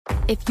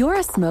If you're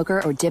a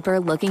smoker or dipper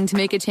looking to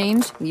make a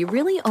change, you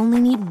really only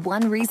need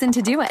one reason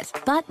to do it.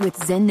 But with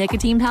Zyn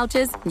nicotine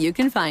pouches, you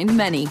can find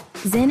many.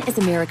 Zyn is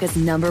America's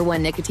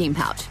 #1 nicotine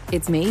pouch.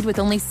 It's made with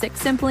only 6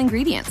 simple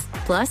ingredients.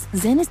 Plus,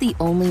 Zyn is the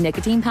only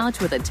nicotine pouch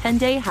with a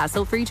 10-day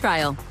hassle-free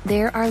trial.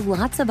 There are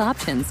lots of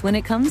options when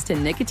it comes to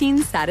nicotine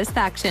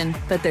satisfaction,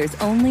 but there's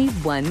only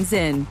one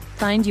Zyn.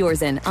 Find your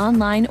Zyn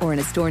online or in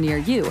a store near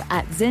you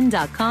at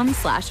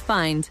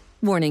zyn.com/find.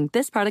 Warning,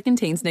 this product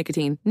contains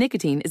nicotine.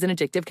 Nicotine is an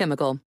addictive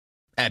chemical.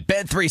 At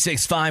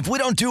Bet365, we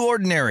don't do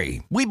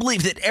ordinary. We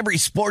believe that every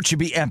sport should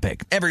be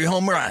epic. Every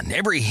home run,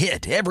 every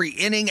hit, every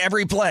inning,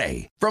 every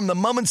play. From the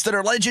moments that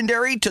are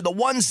legendary to the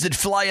ones that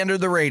fly under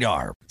the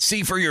radar.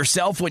 See for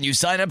yourself when you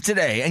sign up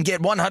today and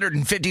get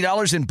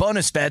 $150 in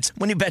bonus bets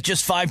when you bet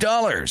just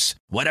 $5.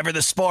 Whatever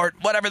the sport,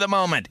 whatever the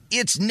moment,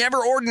 it's never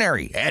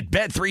ordinary at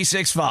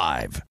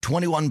Bet365.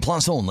 21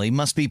 plus only.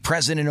 Must be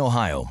present in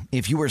Ohio.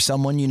 If you or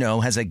someone you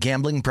know has a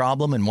gambling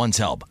problem and wants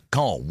help,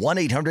 call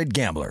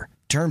 1-800-GAMBLER.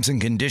 Terms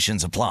and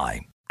conditions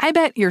apply. I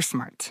bet you're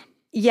smart.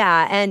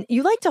 Yeah, and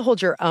you like to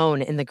hold your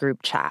own in the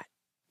group chat.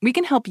 We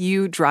can help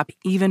you drop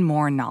even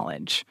more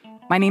knowledge.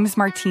 My name is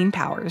Martine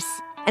Powers.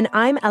 And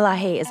I'm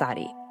Elahe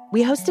Izadi.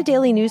 We host a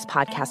daily news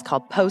podcast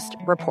called Post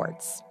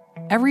Reports.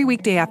 Every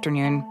weekday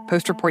afternoon,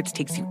 Post Reports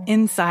takes you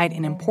inside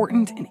an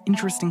important and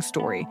interesting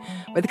story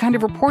with the kind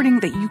of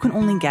reporting that you can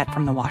only get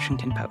from the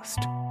Washington Post.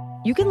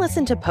 You can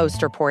listen to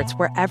Post Reports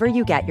wherever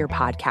you get your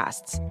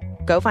podcasts.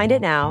 Go find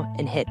it now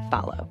and hit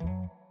follow.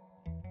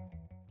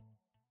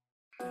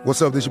 What's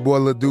up, this your boy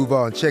Lil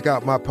Duval, and check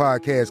out my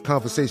podcast,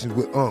 Conversations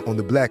with Unc, on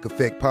the Black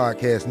Effect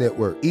Podcast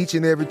Network. Each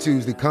and every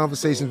Tuesday,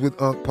 Conversations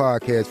with Unc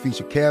podcast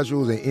feature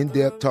casuals and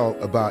in-depth talk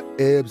about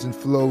ebbs and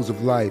flows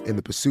of life and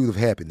the pursuit of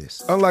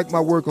happiness. Unlike my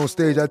work on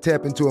stage, I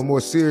tap into a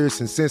more serious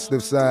and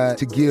sensitive side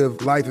to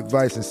give life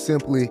advice and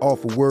simply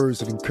offer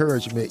words of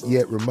encouragement,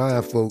 yet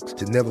remind folks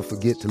to never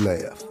forget to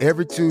laugh.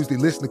 Every Tuesday,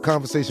 listen to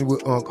Conversations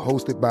with Unc,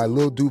 hosted by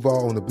Lil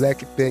Duval on the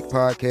Black Effect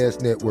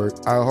Podcast Network,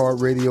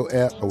 iHeartRadio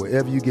app, or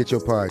wherever you get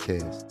your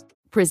podcasts.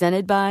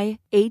 Presented by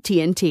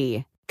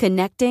AT&T.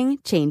 Connecting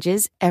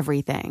changes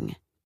everything.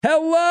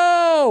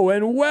 Hello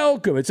and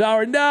welcome. It's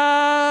our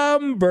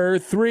number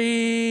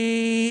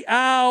 3,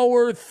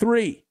 hour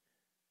 3.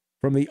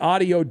 From the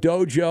Audio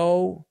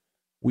Dojo,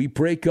 we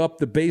break up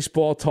the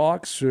baseball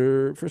talks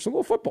for some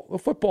little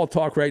football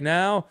talk right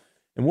now.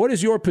 And what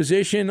is your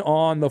position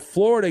on the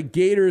Florida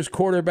Gators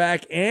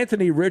quarterback,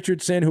 Anthony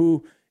Richardson,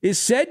 who is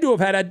said to have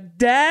had a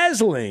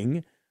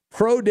dazzling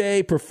pro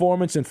day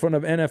performance in front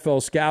of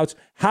NFL scouts?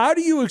 How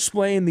do you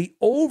explain the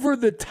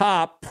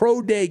over-the-top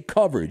pro day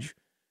coverage?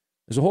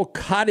 There's a whole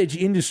cottage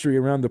industry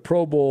around the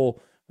Pro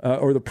Bowl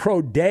or the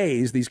pro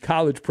days, these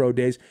college pro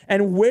days.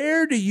 And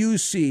where do you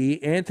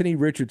see Anthony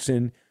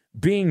Richardson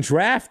being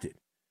drafted?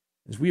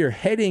 As we are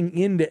heading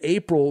into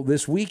April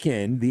this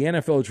weekend, the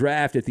NFL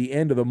draft at the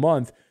end of the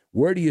month,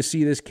 where do you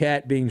see this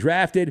cat being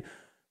drafted?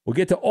 We'll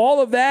get to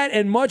all of that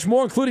and much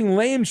more, including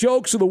lame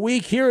jokes of the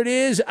week. Here it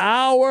is,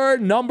 our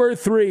number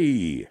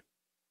 3.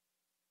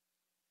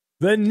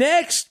 The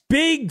next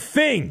big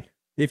thing.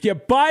 If you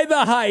buy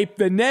the hype,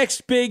 the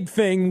next big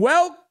thing.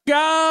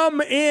 Welcome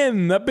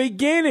in the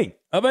beginning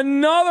of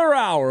another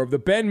hour of the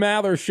Ben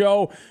Maller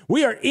Show.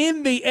 We are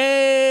in the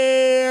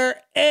air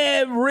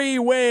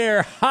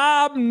everywhere.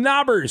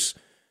 Hobnobbers.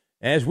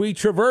 As we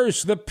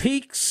traverse the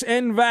peaks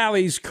and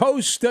valleys,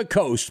 coast to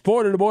coast,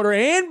 border to border,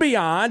 and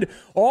beyond,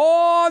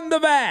 on the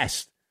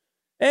vast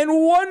and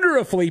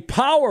wonderfully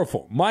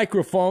powerful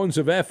microphones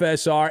of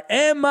FSR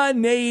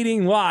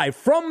emanating live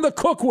from the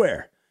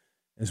cookware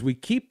as we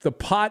keep the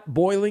pot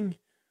boiling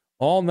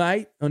all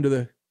night under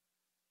the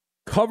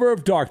cover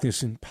of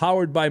darkness and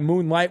powered by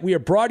moonlight. We are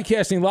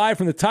broadcasting live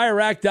from the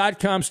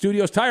TireRack.com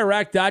studios.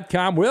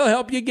 TireRack.com will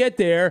help you get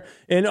there.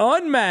 An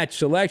unmatched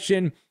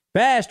selection,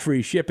 fast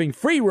free shipping,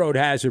 free road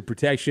hazard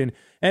protection,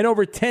 and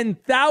over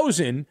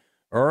 10,000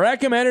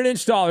 recommended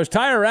installers.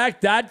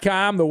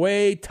 TireRack.com, the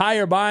way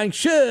tire buying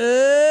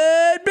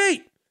should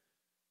be.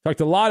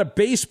 Talked a lot of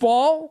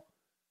baseball,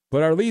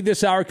 but our lead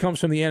this hour comes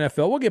from the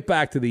NFL. We'll get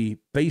back to the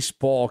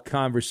baseball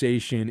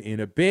conversation in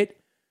a bit.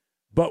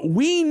 But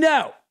we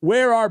know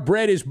where our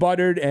bread is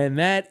buttered, and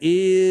that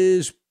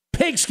is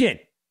pigskin.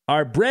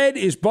 Our bread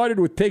is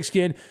buttered with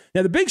pigskin.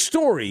 Now, the big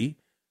story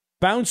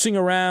bouncing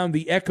around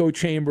the echo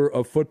chamber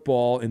of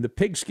football in the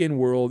pigskin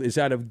world is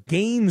out of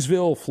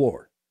Gainesville,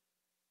 Florida.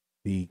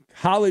 The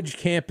college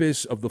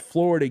campus of the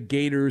Florida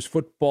Gators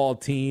football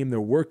team, their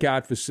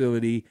workout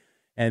facility.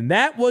 And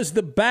that was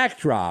the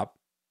backdrop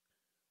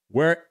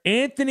where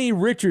Anthony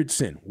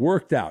Richardson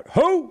worked out.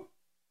 Who?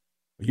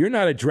 You're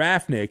not a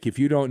draftnik if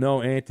you don't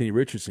know Anthony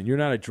Richardson. You're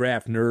not a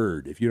draft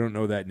nerd if you don't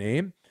know that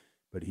name.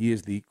 But he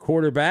is the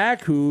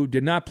quarterback who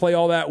did not play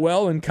all that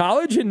well in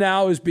college and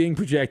now is being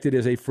projected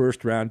as a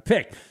first-round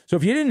pick. So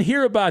if you didn't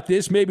hear about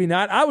this, maybe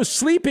not. I was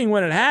sleeping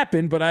when it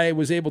happened, but I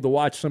was able to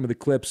watch some of the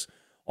clips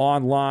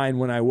online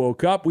when I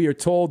woke up. We are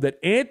told that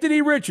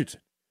Anthony Richardson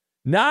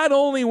not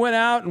only went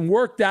out and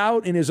worked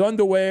out in his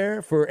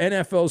underwear for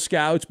NFL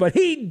scouts, but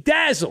he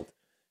dazzled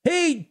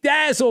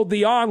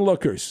the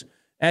onlookers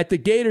at the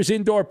Gators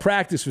indoor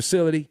practice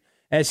facility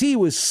as he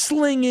was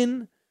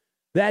slinging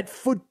that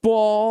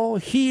football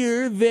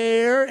here,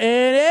 there,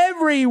 and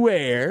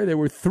everywhere. There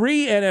were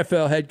 3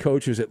 NFL head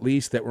coaches at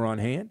least that were on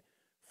hand.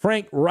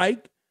 Frank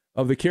Reich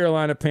of the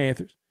Carolina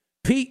Panthers,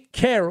 Pete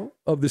Carroll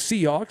of the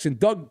Seahawks, and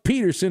Doug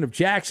Peterson of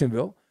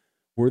Jacksonville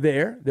were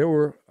there. There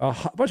were a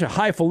bunch of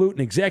highfalutin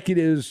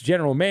executives,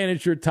 general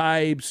manager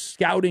types,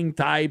 scouting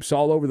types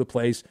all over the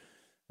place.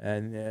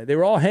 And they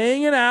were all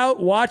hanging out,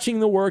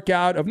 watching the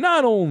workout of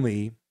not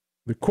only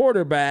the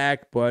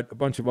quarterback, but a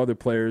bunch of other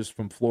players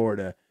from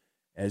Florida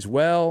as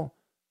well,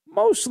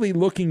 mostly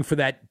looking for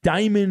that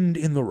diamond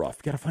in the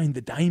rough. Got to find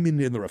the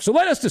diamond in the rough. So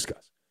let us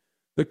discuss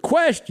the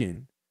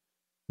question,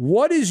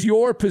 what is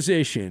your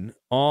position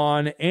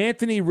on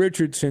Anthony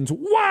Richardson's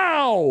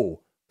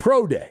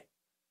pro day?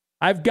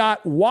 I've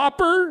got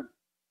Whopper,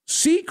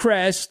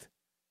 Seacrest,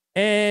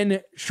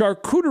 and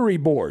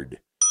charcuterie board.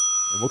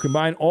 And we'll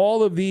combine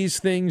all of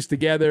these things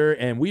together,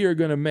 and we are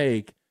going to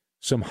make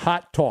some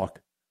hot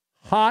talk.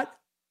 Hot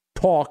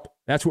talk.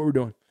 That's what we're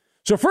doing.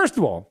 So first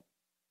of all,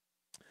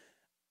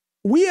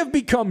 we have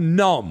become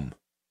numb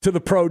to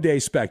the pro day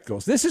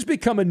spectacles. This has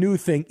become a new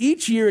thing.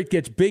 Each year it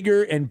gets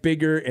bigger and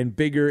bigger and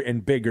bigger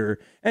and bigger,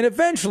 and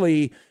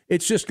eventually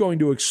it's just going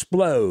to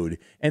explode,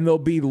 and there'll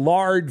be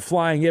lard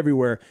flying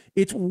everywhere.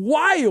 It's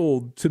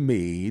wild to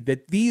me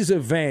that these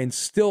events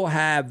still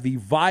have the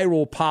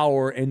viral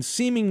power and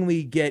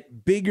seemingly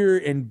get bigger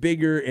and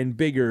bigger and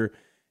bigger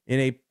in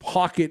a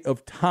pocket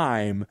of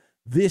time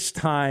this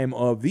time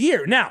of the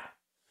year. Now,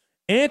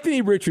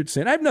 Anthony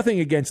Richardson, I have nothing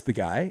against the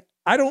guy.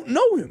 I don't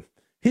know him.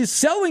 His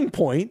selling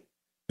point,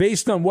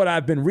 based on what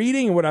I've been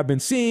reading and what I've been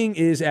seeing,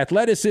 is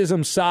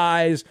athleticism,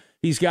 size.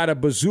 He's got a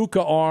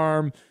bazooka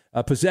arm,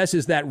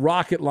 possesses that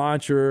rocket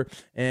launcher,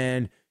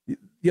 and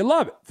you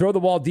love it. Throw the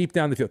ball deep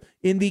down the field.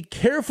 In the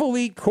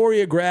carefully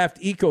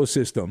choreographed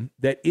ecosystem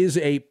that is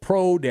a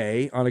pro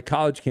day on a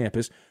college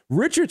campus,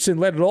 Richardson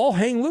let it all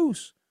hang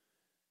loose.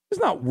 He's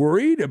not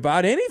worried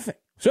about anything.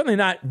 Certainly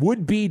not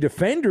would-be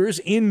defenders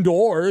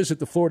indoors at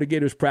the Florida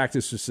Gators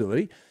practice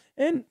facility.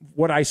 And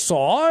what I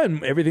saw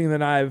and everything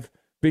that I've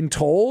been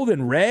told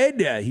and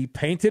read, he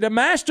painted a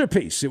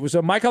masterpiece. It was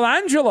a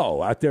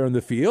Michelangelo out there in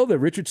the field.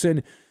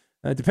 Richardson,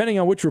 depending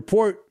on which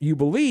report you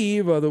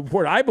believe, the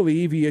report I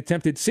believe, he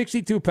attempted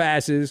 62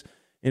 passes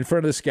in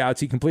front of the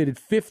scouts. He completed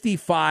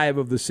 55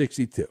 of the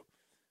 62.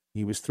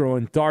 He was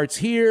throwing darts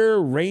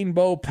here,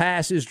 rainbow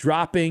passes,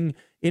 dropping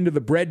into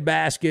the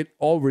breadbasket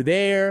over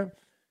there,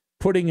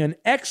 putting an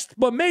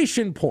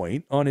exclamation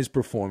point on his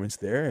performance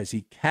there as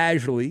he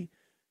casually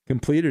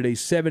completed a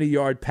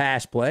 70-yard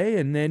pass play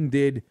and then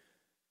did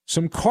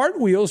some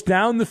cartwheels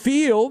down the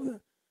field.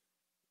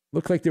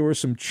 Looked like there were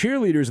some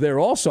cheerleaders there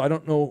also. I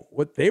don't know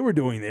what they were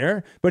doing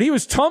there, but he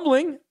was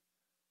tumbling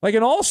like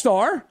an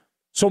all-star.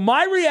 So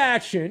my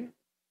reaction,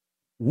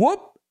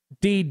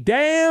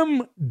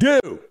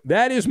 whoop-de-damn-do.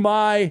 That is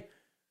my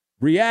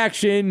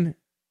reaction.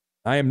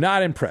 I am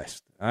not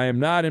impressed.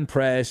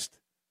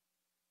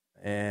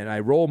 And I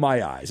roll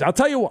my eyes. I'll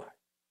tell you why.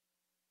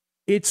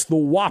 It's the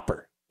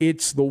Whopper.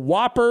 It's the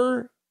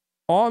Whopper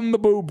on the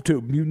boob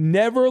tube. You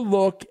never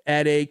look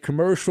at a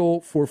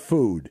commercial for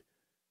food.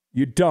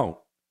 You don't.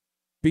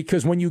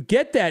 Because when you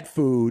get that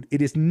food,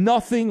 it is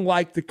nothing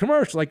like the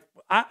commercial. Like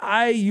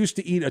I used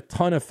to eat a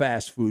ton of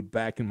fast food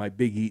back in my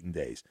big eating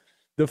days.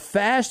 The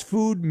fast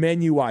food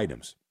menu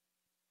items,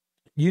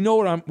 you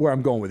know where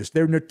I'm going with this.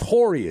 They're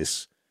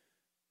notorious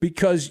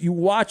because you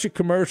watch a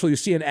commercial, you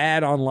see an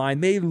ad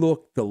online, they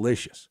look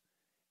delicious.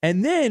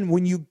 And then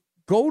when you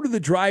go to the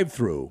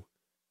drive-thru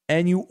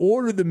and you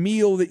order the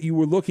meal that you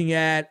were looking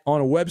at on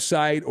a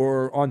website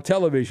or on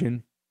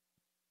television,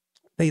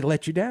 they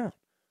let you down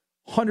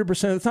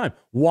 100% of the time.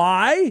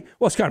 Why?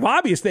 Well, it's kind of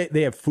obvious.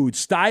 They have food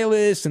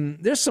stylists,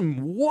 and there's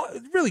some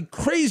really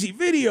crazy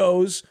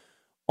videos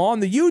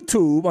on the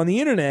YouTube, on the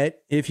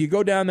internet, if you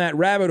go down that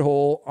rabbit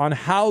hole, on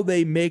how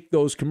they make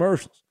those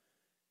commercials.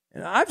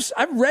 And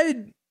I've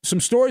read some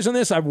stories on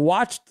this. I've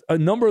watched a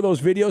number of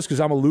those videos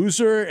because I'm a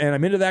loser and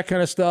I'm into that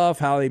kind of stuff,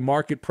 how they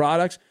market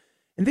products.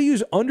 And they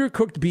use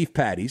undercooked beef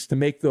patties to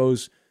make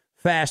those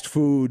fast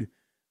food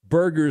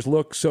burgers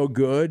look so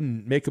good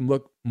and make them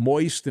look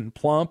moist and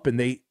plump. And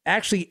they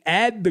actually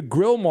add the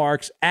grill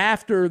marks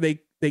after they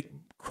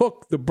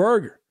cook the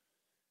burger.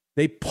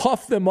 They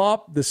puff them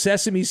up. The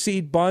sesame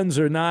seed buns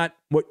are not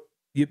what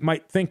you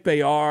might think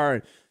they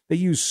are. They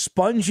use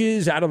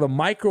sponges out of the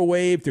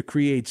microwave to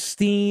create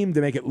steam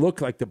to make it look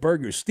like the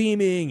burger's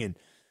steaming. And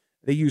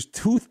they use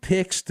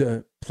toothpicks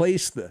to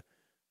place the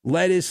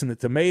lettuce and the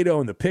tomato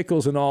and the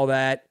pickles and all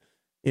that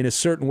in a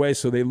certain way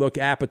so they look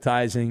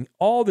appetizing.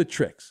 All the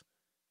tricks.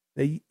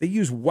 They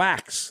use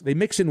wax. They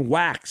mix in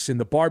wax in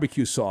the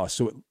barbecue sauce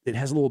so it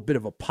has a little bit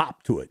of a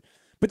pop to it.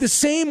 But the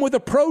same with a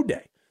pro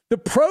day. The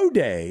pro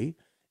day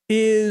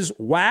is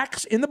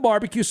wax in the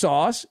barbecue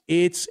sauce.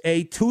 It's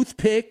a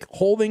toothpick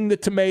holding the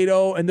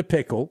tomato and the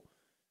pickle.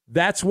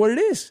 That's what it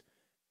is.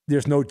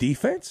 There's no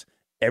defense.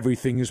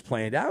 Everything is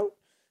planned out.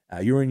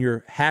 You're in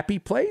your happy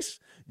place.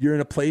 you're in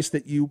a place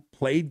that you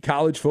played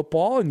college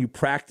football and you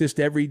practiced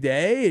every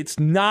day. It's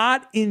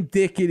not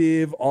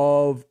indicative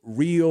of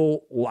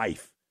real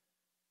life.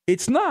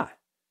 It's not.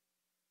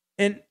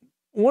 And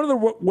one of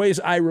the ways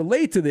I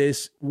relate to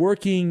this,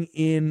 working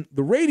in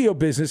the radio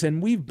business,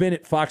 and we've been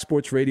at Fox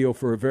Sports Radio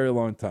for a very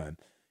long time.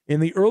 In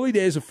the early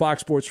days of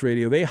Fox Sports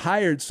Radio, they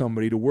hired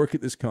somebody to work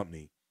at this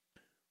company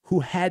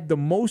who had the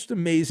most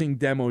amazing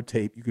demo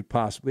tape you could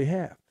possibly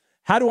have.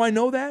 How do I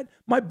know that?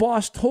 My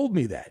boss told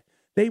me that.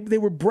 They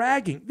were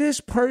bragging. This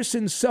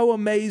person's so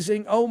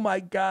amazing. Oh, my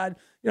God.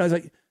 I was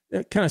like,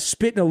 kind of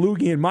spitting a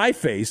loogie in my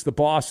face. The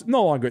boss,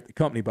 no longer at the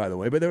company, by the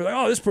way, but they were like,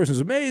 oh, this person's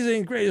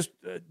amazing, greatest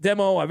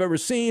demo I've ever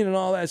seen and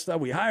all that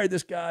stuff. We hired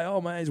this guy.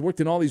 Oh, man, he's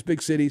worked in all these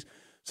big cities.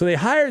 So they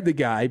hired the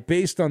guy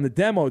based on the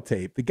demo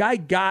tape. The guy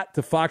got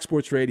to Fox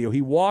Sports Radio.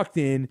 He walked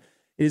in,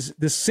 is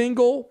the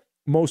single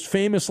most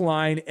famous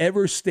line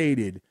ever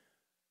stated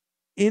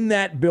in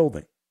that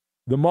building,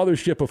 the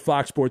mothership of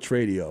Fox Sports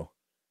Radio.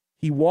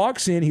 He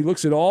walks in, he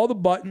looks at all the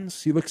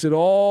buttons, he looks at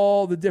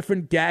all the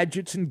different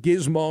gadgets and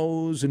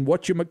gizmos and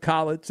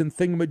whatchamacallits and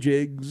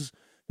thingamajigs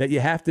that you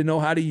have to know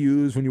how to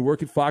use when you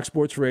work at Fox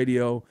Sports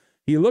Radio.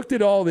 He looked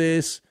at all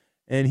this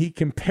and he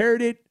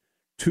compared it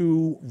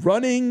to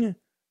running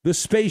the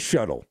space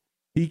shuttle.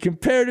 He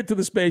compared it to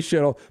the space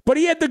shuttle, but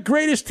he had the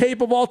greatest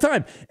tape of all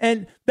time.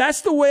 And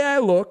that's the way I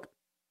look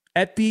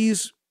at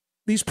these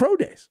pro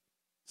days.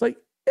 It's like,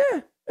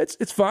 yeah,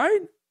 it's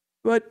fine,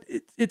 but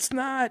it's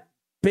not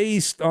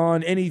based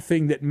on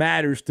anything that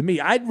matters to me.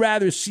 I'd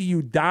rather see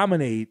you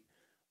dominate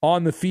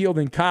on the field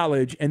in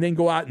college and then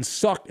go out and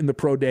suck in the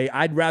pro day.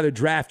 I'd rather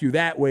draft you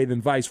that way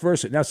than vice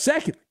versa. Now,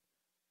 secondly,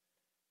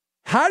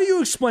 how do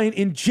you explain,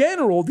 in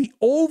general, the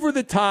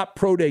over-the-top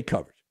pro day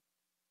coverage?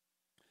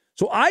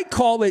 So I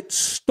call it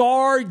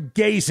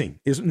stargazing,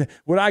 is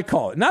what I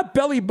call it. Not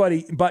belly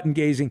button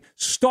gazing,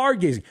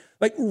 stargazing.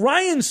 Like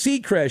Ryan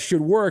Seacrest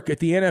should work at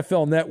the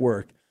NFL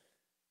Network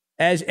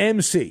as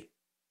MC.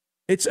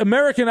 It's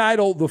American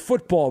Idol, the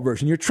football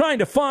version. You're trying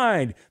to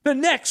find the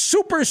next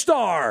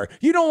superstar.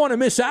 You don't want to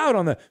miss out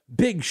on the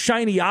big,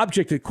 shiny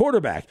object at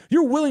quarterback.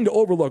 You're willing to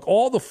overlook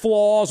all the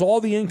flaws, all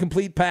the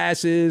incomplete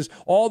passes,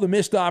 all the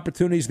missed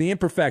opportunities, the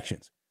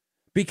imperfections.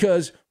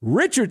 Because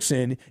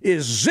Richardson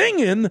is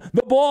zinging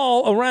the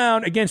ball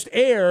around against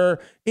air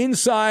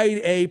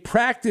inside a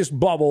practice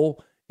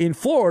bubble in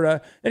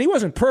Florida, and he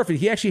wasn't perfect.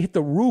 He actually hit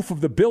the roof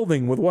of the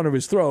building with one of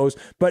his throws,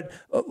 but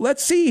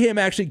let's see him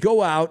actually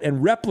go out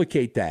and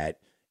replicate that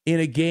in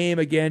a game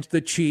against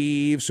the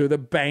Chiefs or the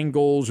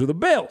Bengals or the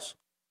Bills.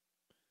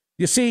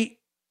 You see,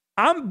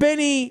 I'm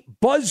Benny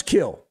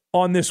Buzzkill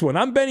on this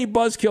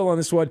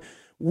one.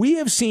 We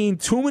have seen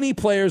too many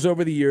players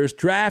over the years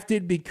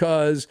drafted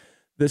because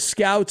the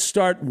scouts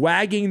start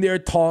wagging their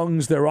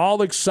tongues. They're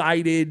all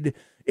excited.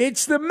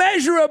 It's the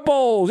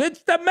measurables.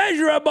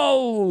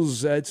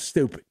 It's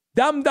stupid.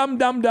 Dum, dum,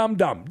 dum, dum,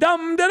 dum.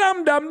 Dum, da,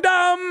 dum, dum,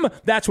 dum.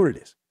 That's what it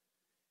is.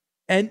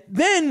 And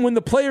then when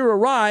the player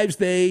arrives,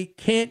 they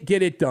can't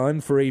get it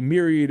done for a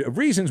myriad of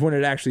reasons when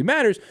it actually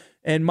matters.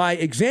 And my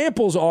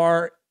examples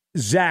are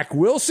Zach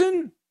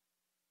Wilson,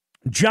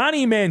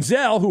 Johnny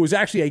Manziel, who was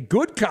actually a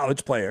good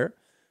college player,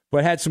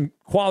 but had some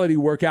quality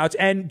workouts,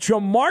 and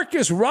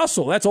Jamarcus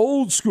Russell. That's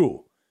old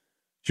school.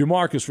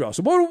 Jamarcus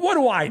Russell. What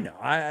do I know?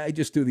 I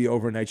just do the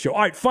overnight show.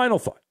 All right, final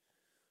thought.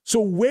 So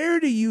where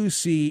do you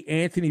see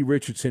Anthony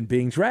Richardson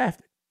being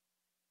drafted?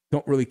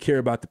 Don't really care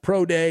about the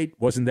pro day.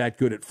 Wasn't that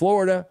good at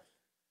Florida.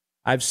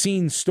 I've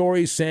seen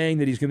stories saying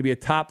that he's going to be a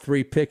top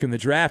 3 pick in the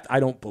draft. I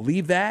don't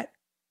believe that.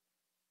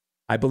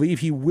 I believe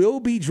he will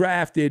be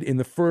drafted in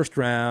the first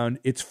round.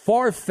 It's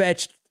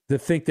far-fetched to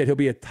think that he'll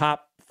be a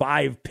top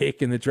 5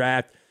 pick in the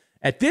draft.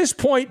 At this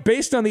point,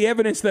 based on the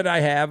evidence that I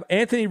have,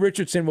 Anthony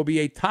Richardson will be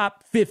a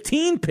top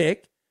 15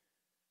 pick.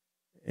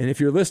 And if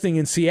you're listening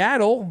in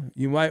Seattle,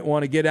 you might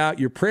want to get out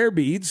your prayer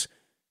beads.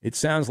 It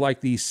sounds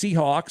like the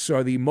Seahawks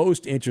are the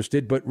most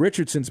interested, but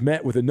Richardson's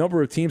met with a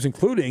number of teams,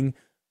 including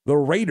the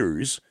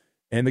Raiders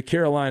and the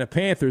Carolina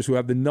Panthers, who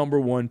have the number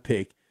 1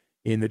 pick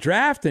in the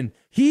draft. And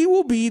he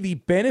will be the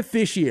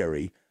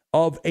beneficiary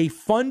of a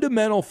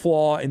fundamental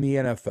flaw in the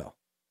NFL.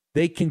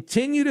 They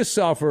continue to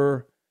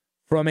suffer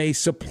from a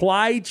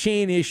supply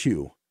chain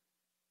issue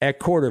at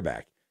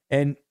quarterback.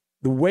 And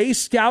the way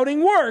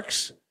scouting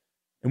works,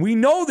 and we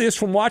know this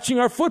from watching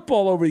our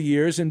football over the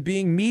years and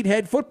being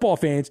meathead football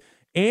fans,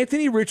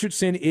 Anthony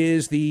Richardson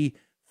is the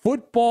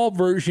football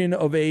version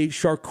of a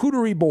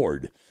charcuterie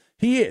board.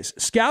 He is.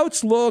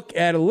 Scouts look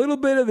at a little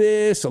bit of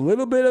this, a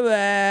little bit of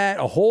that,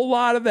 a whole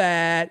lot of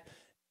that,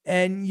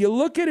 and you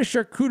look at a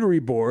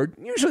charcuterie board.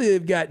 Usually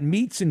they've got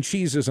meats and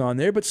cheeses on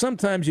there, but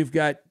sometimes you've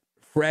got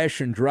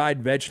fresh and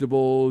dried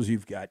vegetables.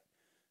 You've got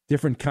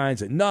different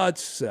kinds of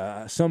nuts.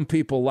 Some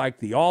people like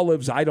the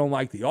olives. I don't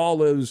like the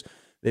olives.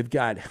 They've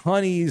got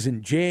honeys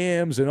and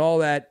jams and all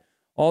that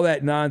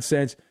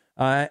nonsense.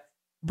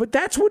 But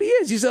that's what he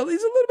is. He's a little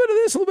bit of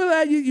this, a little bit of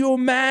that. You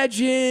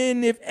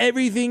imagine if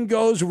everything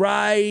goes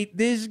right,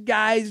 this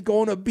guy's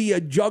going to be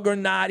a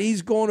juggernaut.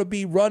 He's going to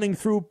be running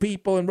through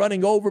people and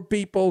running over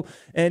people,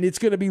 and it's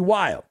going to be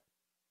wild.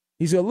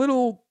 He's a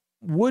little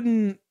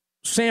wooden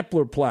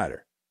sampler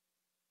platter.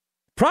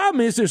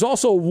 Problem is, there's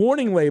also a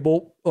warning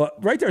label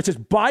right there. It says,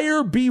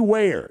 buyer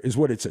beware is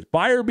what it says.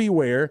 Buyer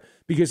beware,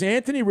 because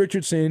Anthony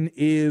Richardson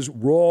is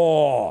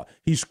raw.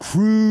 He's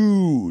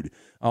crude.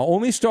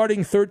 Only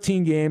starting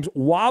 13 games,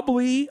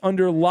 wobbly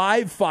under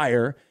live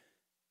fire,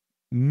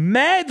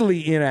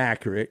 madly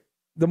inaccurate.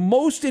 The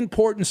most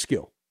important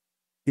skill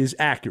is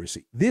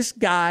accuracy. This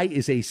guy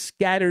is a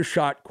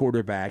scattershot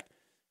quarterback,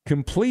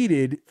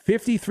 completed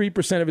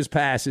 53% of his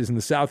passes in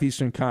the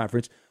Southeastern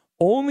Conference,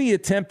 only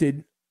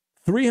attempted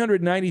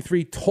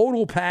 393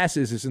 total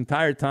passes his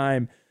entire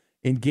time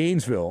in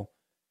Gainesville.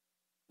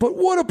 But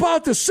what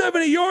about the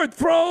 70-yard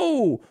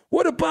throw?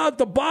 What about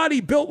the body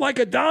built like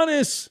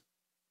Adonis?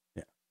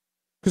 Yeah.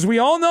 Because we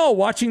all know,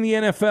 watching the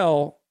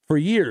NFL for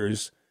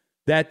years,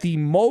 that the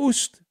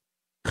most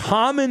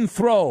common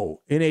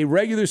throw in a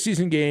regular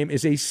season game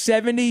is a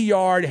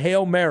 70-yard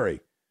Hail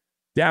Mary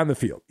down the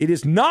field. It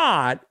is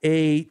not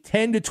a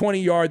 10 to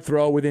 20-yard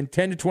throw within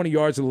 10 to 20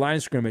 yards of the line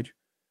of scrimmage,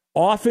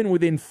 often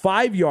within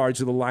 5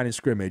 yards of the line of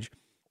scrimmage,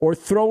 or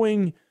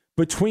throwing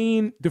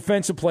between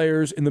defensive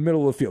players in the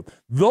middle of the field.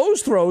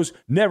 Those throws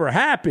never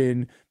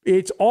happen.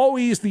 It's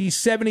always the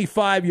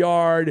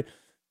 75-yard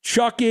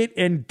chuck it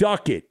and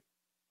duck it.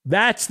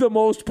 That's the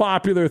most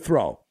popular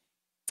throw.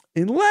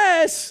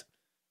 Unless,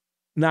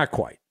 not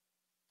quite.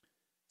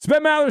 It's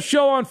Ben Maller's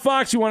show on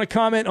Fox. You want to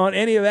comment on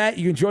any of that,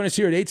 you can join us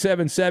here at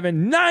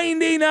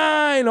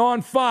 877-99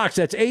 on Fox.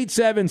 That's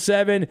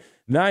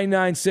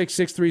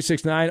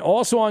 877-996-6369.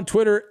 Also on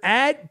Twitter,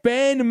 at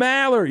Ben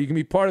Maller. You can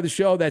be part of the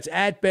show. That's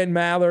at Ben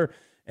Maller.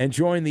 And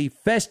join the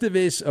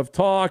Festivus of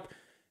talk.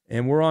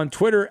 And we're on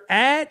Twitter,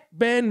 at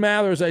Ben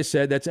Maller, as I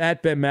said. That's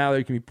at Ben Maller.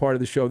 You can be part of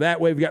the show that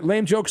way. We've got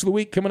Lame Jokes of the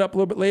Week coming up a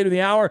little bit later in the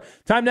hour.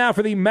 Time now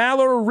for the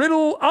Maller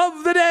Riddle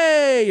of the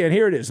Day. And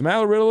here it is, the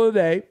Maller Riddle of the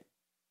Day.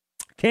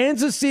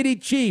 Kansas City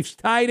Chiefs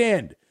tight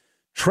end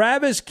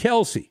Travis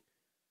Kelce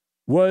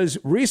was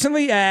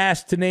recently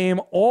asked to name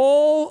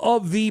all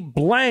of the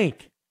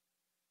blank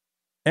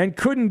and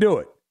couldn't do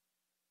it.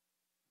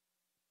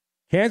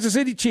 Kansas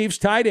City Chiefs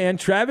tight end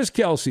Travis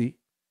Kelce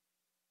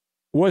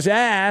was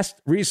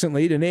asked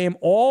recently to name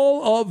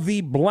all of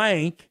the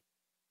blank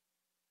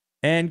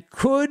and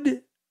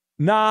could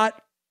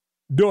not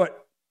do it.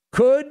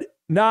 Could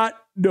not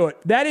do it.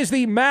 That is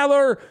the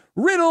Maller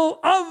Riddle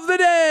of the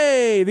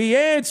Day. The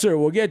answer,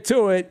 we'll get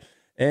to it,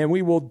 and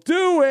we will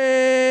do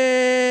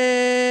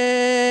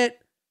it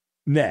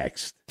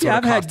next. Yeah,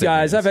 I've had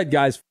guys.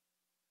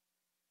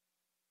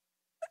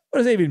 What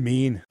does that even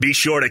mean? Be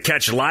sure to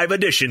catch live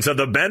editions of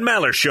the Ben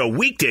Maller Show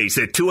weekdays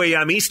at 2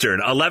 a.m.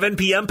 Eastern, 11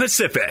 p.m.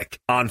 Pacific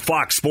on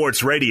Fox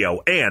Sports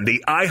Radio and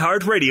the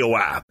iHeartRadio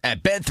app.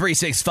 At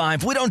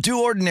Bet365, we don't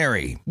do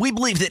ordinary. We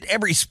believe that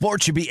every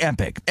sport should be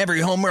epic.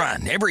 Every home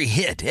run, every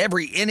hit,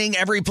 every inning,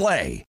 every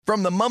play.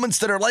 From the moments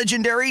that are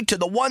legendary to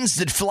the ones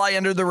that fly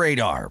under the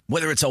radar.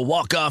 Whether it's a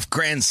walk-off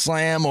grand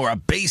slam or a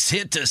base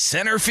hit to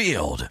center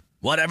field.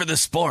 Whatever the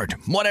sport,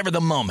 whatever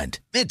the moment,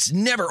 it's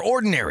never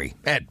ordinary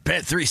at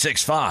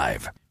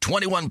Bet365.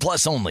 21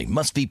 plus only.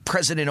 Must be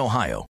present in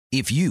Ohio.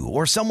 If you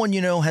or someone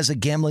you know has a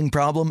gambling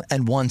problem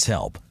and wants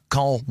help,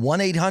 call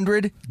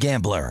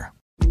 1-800-GAMBLER.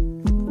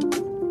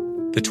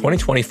 The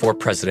 2024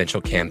 presidential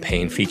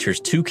campaign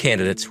features two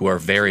candidates who are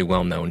very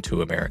well known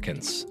to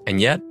Americans. And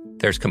yet,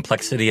 there's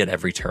complexity at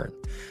every turn.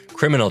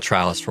 Criminal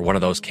trials for one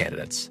of those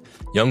candidates.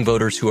 Young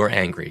voters who are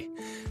angry.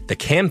 The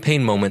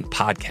Campaign Moment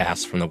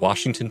podcast from the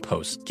Washington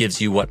Post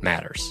gives you what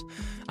matters.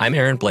 I'm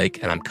Aaron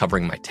Blake, and I'm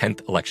covering my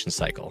 10th election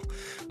cycle.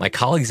 My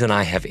colleagues and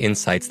I have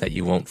insights that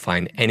you won't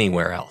find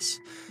anywhere else.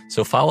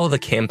 So follow The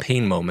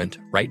Campaign Moment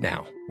right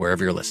now,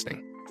 wherever you're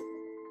listening.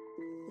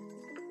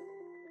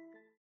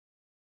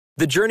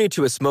 The journey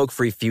to a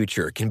smoke-free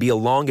future can be a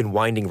long and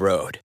winding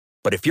road.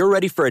 But if you're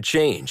ready for a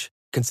change,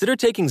 consider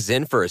taking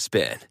Zyn for a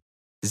spin.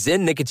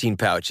 Zyn nicotine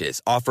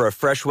pouches offer a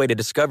fresh way to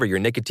discover your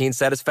nicotine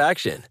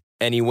satisfaction.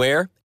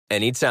 Anywhere,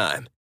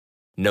 anytime.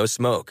 No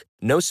smoke,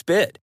 no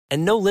spit,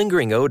 and no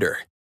lingering odor.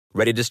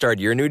 Ready to start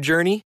your new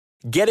journey?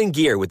 Get in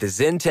gear with the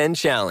Zyn 10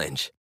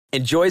 Challenge.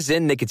 Enjoy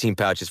Zyn nicotine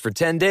pouches for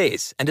 10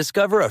 days and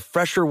discover a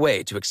fresher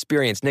way to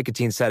experience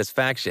nicotine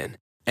satisfaction.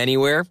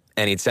 Anywhere,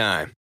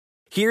 anytime.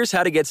 Here's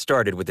how to get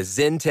started with the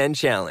Zyn 10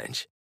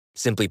 Challenge.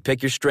 Simply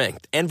pick your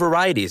strength and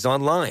varieties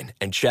online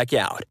and check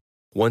out.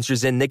 Once your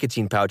Zyn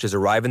nicotine pouches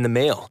arrive in the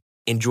mail,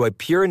 enjoy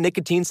pure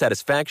nicotine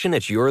satisfaction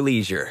at your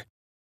leisure.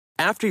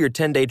 After your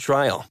 10-day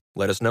trial,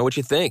 let us know what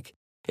you think.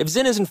 If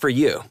Zyn isn't for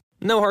you,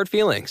 no hard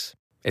feelings.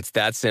 It's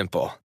that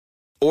simple.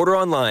 Order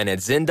online at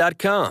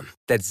Zyn.com.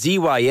 That's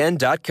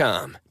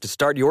ZYN.com to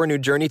start your new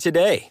journey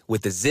today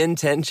with the Zyn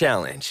 10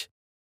 Challenge.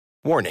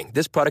 Warning,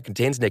 this product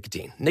contains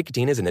nicotine.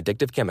 Nicotine is an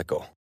addictive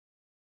chemical.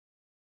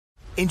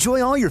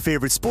 Enjoy all your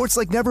favorite sports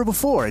like never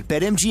before at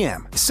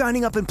BetMGM.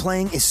 Signing up and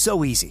playing is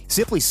so easy.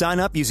 Simply sign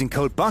up using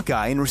code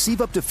Buckeye and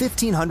receive up to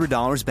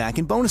 $1,500 back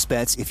in bonus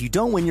bets if you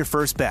don't win your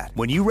first bet.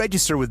 When you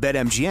register with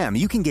BetMGM,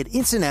 you can get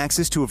instant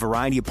access to a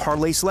variety of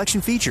parlay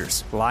selection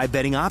features, live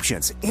betting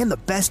options, and the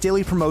best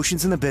daily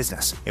promotions in the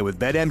business. And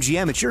with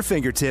BetMGM at your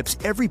fingertips,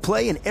 every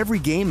play and every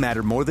game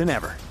matter more than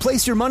ever.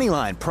 Place your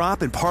moneyline,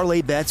 prop, and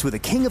parlay bets with the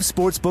king of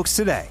sportsbooks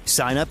today.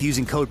 Sign up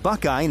using code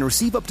Buckeye and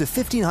receive up to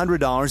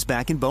 $1,500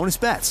 back in bonus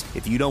bets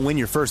if you don't win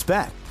your first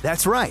bet.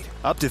 That's right,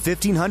 up to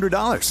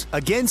 $1,500.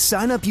 Again,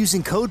 sign up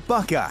using code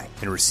Buckeye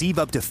and receive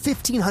up to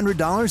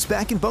 $1,500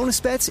 back in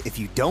bonus bets if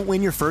you don't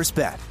win your first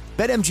bet.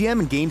 BetMGM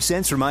and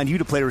GameSense remind you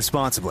to play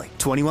responsibly.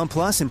 21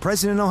 plus and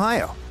present in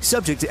Ohio.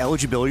 Subject to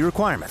eligibility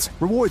requirements.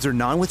 Rewards are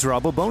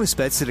non-withdrawable bonus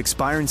bets that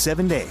expire in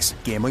 7 days.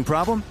 Gambling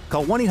problem?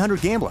 Call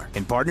 1-800-GAMBLER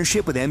in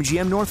partnership with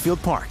MGM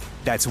Northfield Park.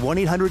 That's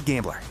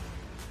 1-800-GAMBLER.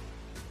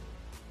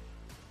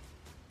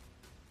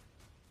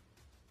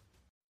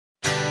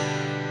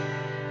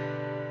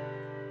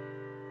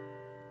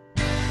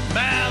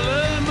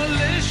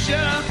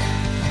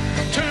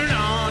 Turn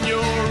on your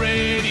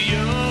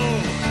radio.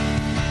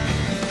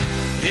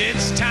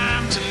 It's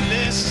time to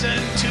listen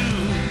to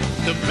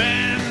the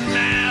Ben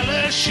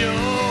Maller Show.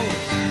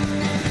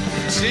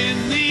 It's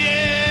in the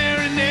air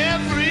and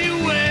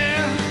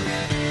everywhere,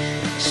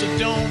 so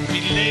don't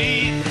be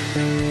late.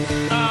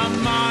 Our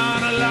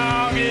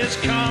monologue is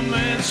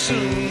coming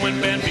soon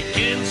when Ben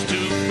begins to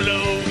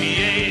blow.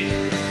 Yeah.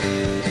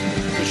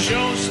 The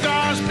show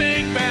stars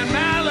Big Ben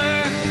Maller.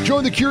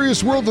 Join the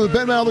curious world of the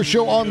Ben Maller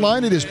Show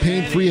online. It is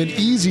pain-free and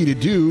easy to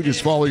do.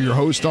 Just follow your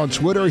host on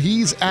Twitter.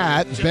 He's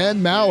at Ben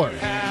Maller.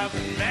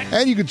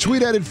 And you can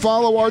tweet at and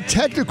follow our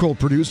technical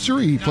producer.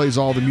 He plays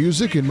all the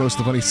music and most of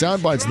the funny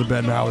sound bites of the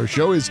Ben Maller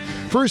Show. His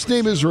first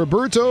name is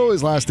Roberto.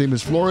 His last name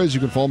is Flores.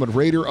 You can follow him at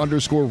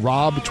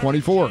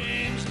Raider_Rob24.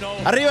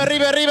 Arriba,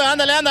 arriba, arriba.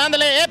 Ándale,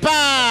 ándale,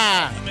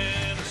 epa!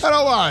 And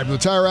all live from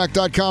the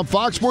TireRack.com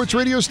Fox Sports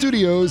Radio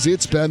studios,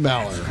 it's Ben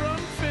Maller.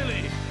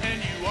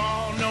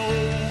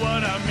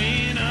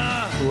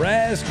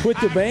 Raz quit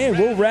the band.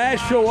 Will Raz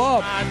show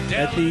up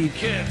at the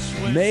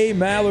May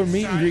Maller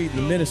meet and greet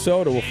in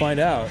Minnesota? We'll find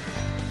out.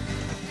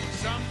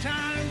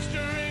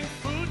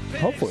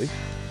 Hopefully.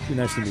 Be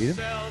nice to meet him.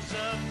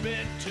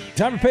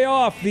 Time to pay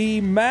off the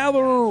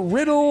Maller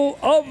Riddle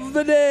of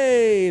the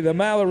Day. The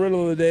Maller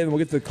Riddle of the Day, and we'll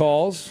get to the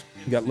calls.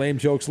 We got lame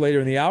jokes later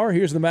in the hour.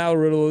 Here's the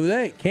Maller Riddle of the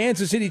Day.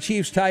 Kansas City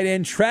Chiefs tight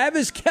end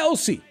Travis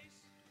Kelce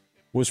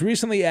was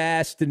recently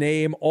asked to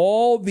name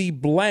all the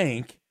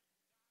blank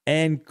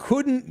and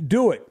couldn't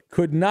do it.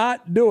 Could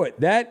not do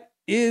it. That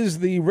is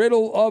the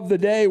riddle of the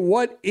day.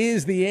 What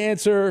is the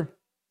answer?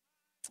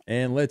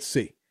 And let's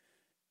see.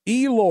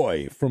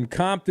 Eloy from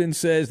Compton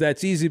says,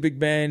 that's easy, Big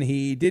Ben.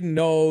 He didn't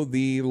know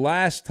the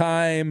last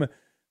time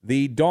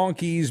the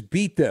Donkeys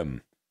beat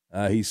them,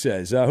 he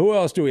says. Who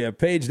else do we have?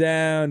 Page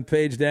down,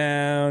 page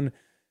down.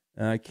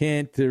 I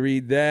can't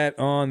read that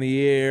on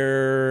the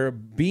air.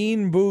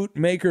 Bean Boot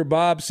Maker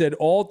Bob said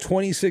all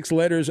 26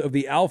 letters of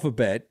the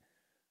alphabet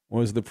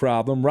was the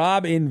problem.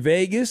 Rob in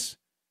Vegas,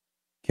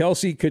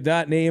 Kelce could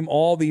not name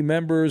all the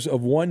members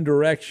of One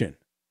Direction.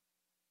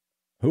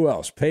 Who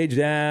else? Page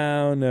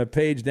down,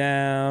 page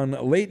down.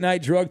 Late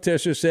Night Drug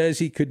Tester says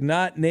he could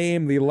not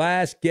name the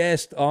last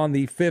guest on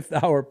the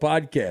 5th Hour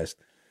podcast.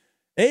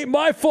 Ain't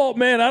my fault,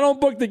 man. I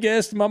don't book the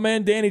guest. My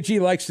man Danny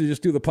G likes to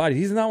just do the podcast.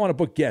 He does not want to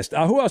book guests.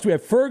 Who else do we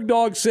have? Ferg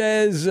Dog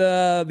says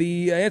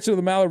the answer to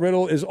the Maller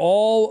riddle is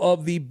all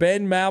of the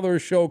Ben Maller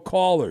Show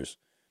callers.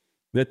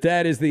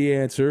 That is the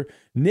answer.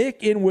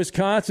 Nick in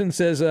Wisconsin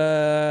says,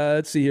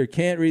 let's see here,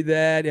 can't read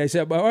that. I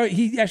said, all right,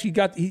 he actually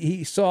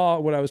he saw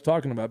what I was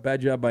talking about.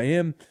 Bad job by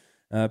him.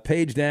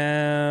 Page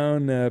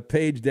down,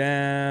 page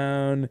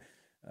down.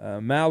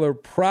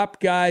 Maller Prop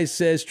Guy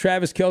says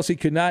Travis Kelce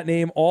could not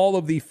name all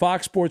of the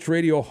Fox Sports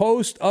Radio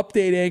hosts,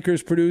 update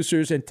anchors,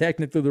 producers, and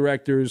technical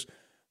directors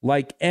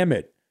like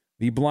Emmett,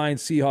 the blind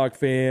Seahawk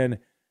fan.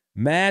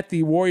 Matt,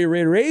 the Warrior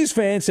Raider A's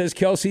fan, says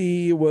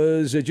Kelce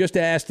was just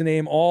asked to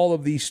name all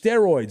of the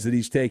steroids that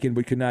he's taken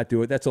but could not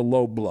do it. That's a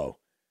low blow.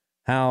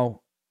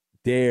 How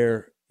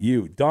dare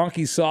you?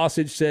 Donkey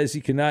Sausage says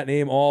he cannot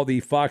name all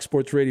the Fox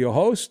Sports Radio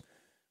hosts,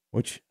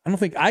 which I don't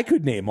think I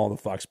could name all the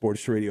Fox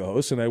Sports Radio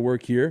hosts, and I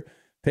work here.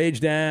 Page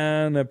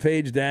down,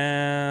 page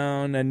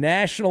down. A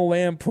National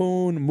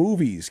Lampoon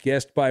Movies,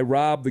 guest by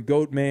Rob the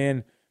Goat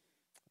Man.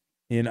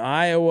 In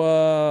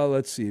Iowa,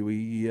 let's see,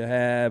 we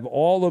have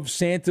All of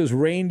Santa's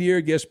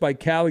Reindeer, guest by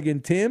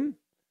Callaghan Tim.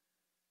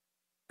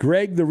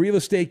 Greg, the real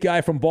estate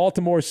guy from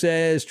Baltimore,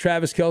 says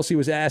Travis Kelce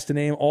was asked to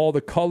name all the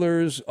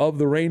colors of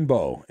the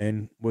rainbow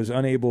and was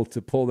unable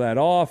to pull that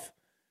off.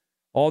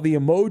 All the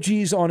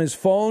emojis on his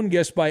phone,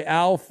 guest by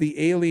Alf,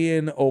 the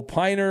alien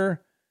opiner.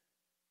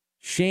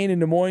 Shane in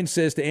Des Moines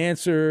says to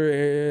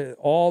answer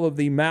all of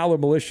the Maller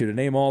Militia, to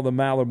name all the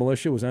Maller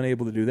Militia, was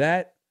unable to do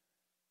that.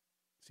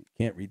 So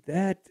you can't read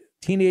that.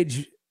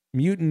 Teenage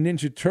Mutant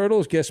Ninja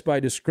Turtles, guest by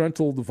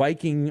disgruntled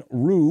Viking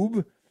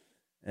Rube,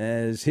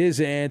 as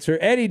his answer.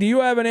 Eddie, do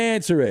you have an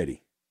answer,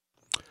 Eddie?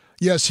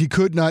 Yes, he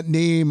could not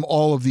name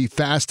all of the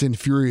Fast and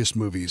Furious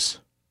movies.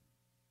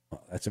 Oh,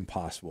 that's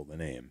impossible to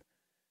name.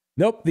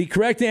 Nope. The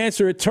correct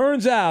answer, it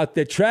turns out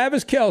that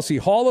Travis Kelce,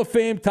 Hall of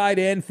Fame tight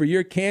end for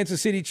your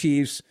Kansas City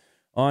Chiefs,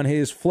 on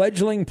his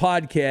fledgling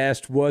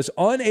podcast, was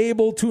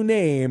unable to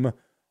name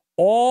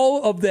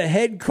all of the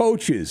head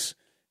coaches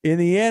in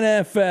the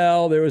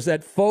NFL. There was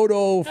that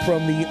photo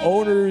from the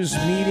owners'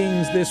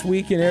 meetings this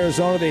week in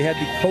Arizona. They had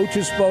the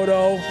coaches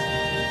photo.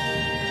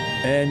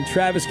 And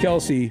Travis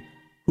Kelce,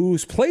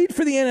 who's played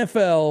for the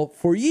NFL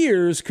for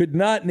years, could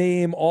not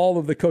name all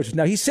of the coaches.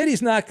 Now, he said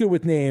he's not good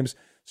with names.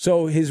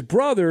 So his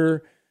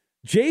brother,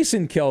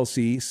 Jason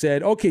Kelce,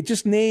 said, okay,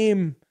 just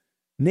name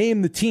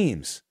the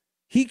teams.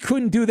 He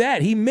couldn't do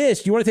that. He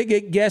missed. You want to take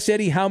a guess,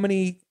 Eddie, how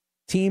many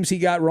teams he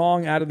got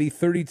wrong out of the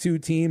 32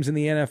 teams in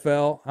the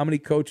NFL? How many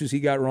coaches he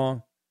got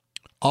wrong?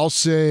 I'll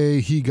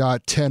say he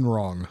got 10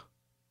 wrong.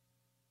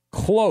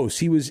 Close.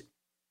 He was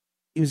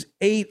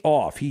 8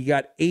 off. He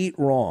got 8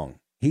 wrong.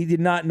 He did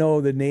not know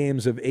the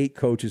names of 8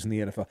 coaches in the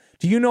NFL.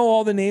 Do you know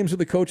all the names of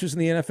the coaches in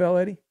the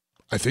NFL, Eddie?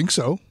 I think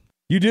so.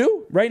 You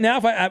do? Right now,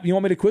 you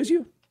want me to quiz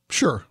you?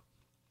 Sure.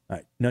 All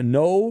right. Now,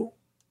 no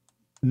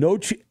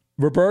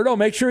Roberto,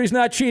 make sure he's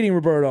not cheating,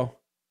 Roberto.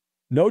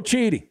 No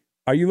cheating.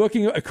 Are you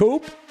looking at a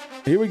Coop?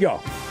 Here we go.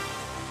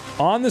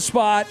 On the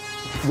spot,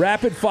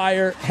 rapid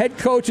fire, head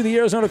coach of the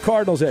Arizona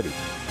Cardinals, Eddie.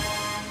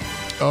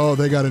 Oh,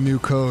 they got a new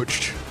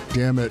coach.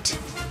 Damn it.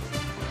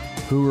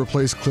 Who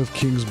replaced Cliff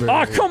Kingsbury?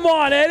 Oh, come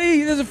on,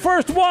 Eddie. This is the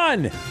first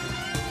one.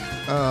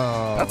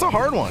 That's a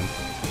hard one.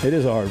 It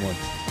is a hard one.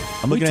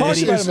 I'm looking at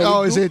it.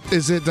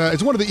 Is it?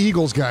 It's one of the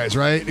Eagles guys,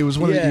 right? It was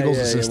one of the Eagles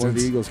assistants. One of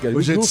the Eagles guys.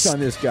 We goofed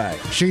on this guy.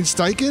 Shane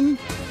Steichen?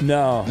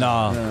 No.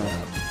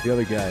 The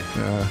other guy.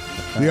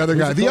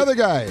 The other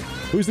guy.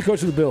 Who's the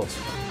coach of the Bills?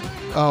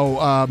 Oh,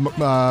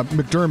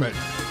 McDermott.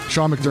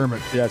 Sean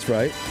McDermott. Yeah, that's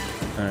right.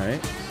 All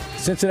right.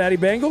 Cincinnati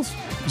Bengals?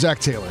 Zach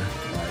Taylor.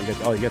 You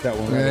got that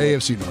one right.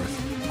 AFC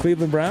North.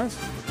 Cleveland Browns?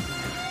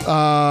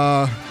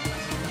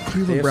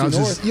 Cleveland Browns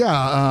North.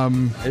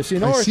 AFC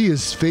North. I see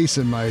his face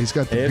in he's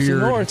got the AFC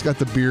beard. North. He's got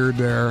the beard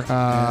there.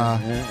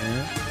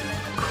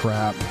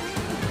 Crap.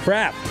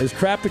 Is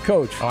Crap the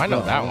coach? Oh, I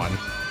know that one.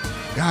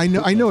 Yeah,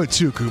 I know it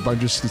too, Coop. I'm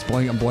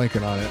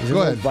blanking on it. Is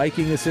Go it ahead.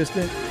 Viking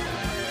assistant?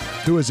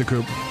 Who is it,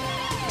 Coop?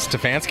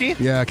 Stefanski?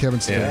 Yeah, Kevin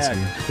Stefanski.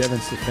 Yeah, Kevin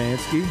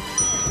Stefanski.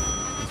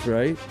 That's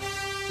right.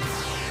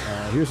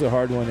 Here's a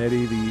hard one,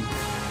 Eddie. The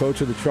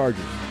coach of the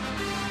Chargers.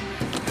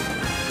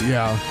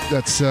 Yeah,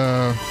 that's...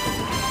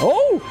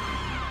 Oh!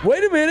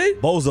 Wait a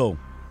minute. Bozo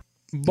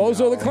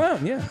the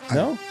Clown, yeah.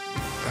 No?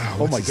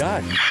 Oh, my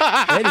God.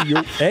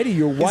 Eddie,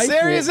 your wife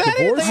will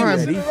divorce you,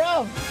 Eddie.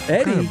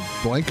 Eddie.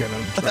 Blanking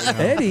on right now.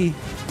 Eddie.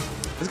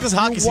 It's because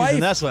hockey season,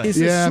 that's why. Is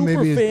a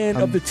super fan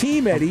of the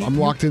team, Eddie. I'm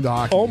locked into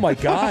hockey. Oh, my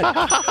God.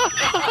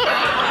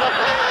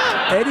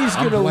 Eddie's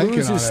going to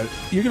lose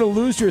you're going to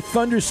lose your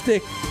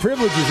Thunderstick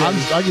privileges,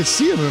 Eddie. I can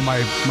see him in my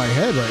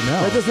head right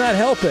now. That does not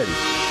help, Eddie.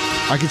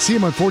 I can see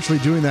him,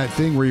 unfortunately, doing that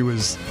thing where he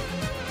was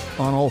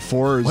on all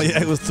fours. Well,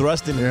 yeah, it was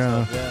thrusting.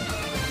 Yeah.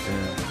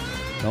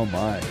 Oh,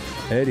 my.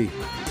 Eddie's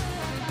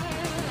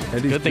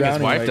good thing his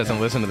wife doesn't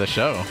listen to the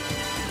show.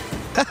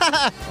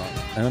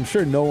 And I'm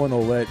sure no one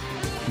will let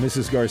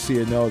Mrs.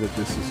 Garcia know that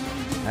this is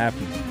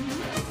happening.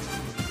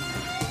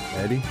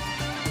 Eddie,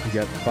 you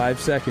got 5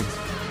 seconds,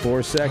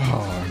 4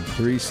 seconds,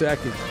 3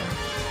 seconds,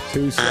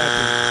 2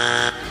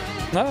 seconds.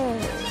 Oh,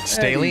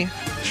 Staley?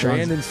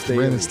 Brandon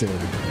Staley.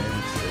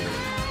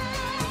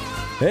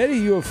 Eddie,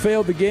 you have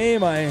failed the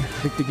game. I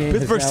think the game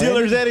Pittsburgh has now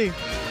Steelers, ended. Eddie.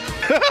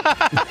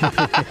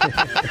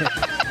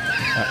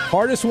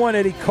 Hardest one,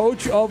 Eddie.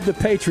 Coach of the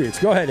Patriots.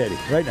 Go ahead, Eddie.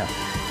 Right now.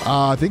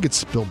 I think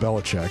it's Bill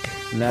Belichick.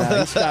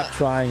 Nah, he stopped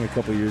trying a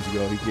couple years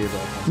ago. He gave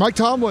up. Mike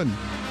Tomlin.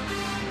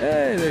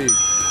 Hey, there you go.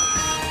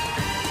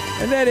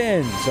 And that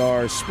ends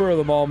our spur of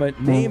the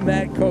moment. Name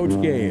that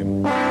coach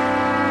game.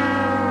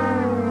 How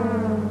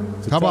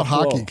about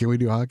hockey? Can we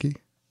do hockey?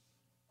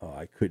 Oh,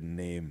 I could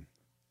name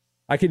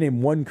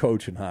one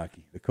coach in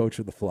hockey. The coach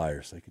of the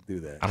Flyers. I could do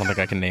that. I don't think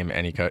I can name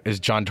any coach. Is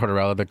John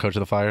Tortorella the coach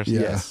of the Flyers?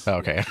 Yes. Oh,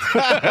 okay.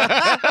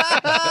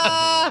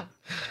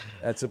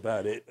 That's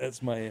about it.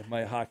 That's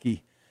my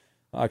hockey.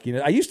 I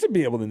used to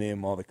be able to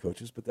name all the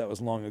coaches, but that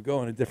was long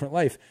ago in a different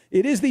life.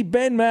 It is the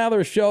Ben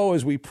Maller Show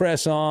as we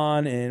press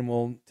on, and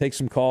we'll take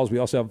some calls. We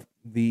also have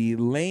the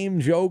lame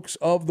jokes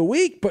of the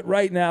week. But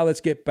right now, let's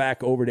get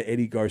back over to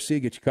Eddie Garcia,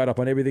 get you caught up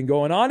on everything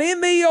going on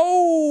in the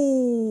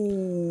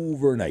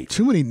overnight.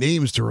 Too many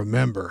names to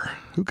remember.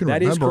 Who can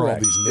remember all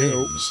these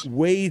names?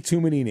 Way too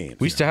many names.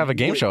 We used to have a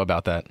game show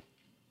about that.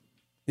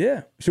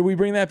 Yeah. Should we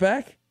bring that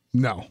back?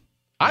 No.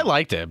 I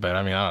liked it, but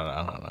I mean,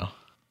 I don't know.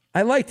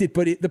 I liked it,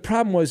 but the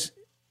problem was...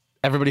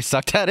 Everybody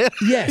sucked at it?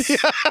 Yes.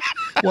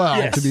 Well,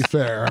 yes. To be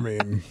fair, I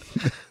mean...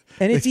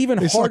 And it's even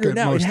harder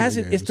now. It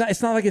hasn't.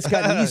 It's not like it's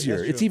gotten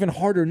easier. It's even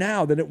harder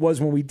now than it was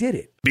when we did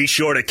it. Be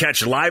sure to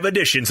catch live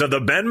editions of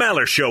the Ben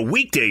Maller Show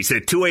weekdays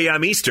at 2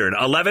 a.m. Eastern,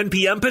 11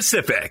 p.m.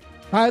 Pacific.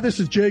 Hi, this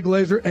is Jay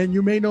Glazer, and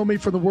you may know me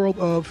from the world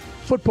of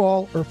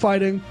football or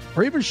fighting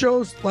or even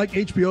shows like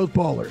HBO's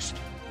Ballers.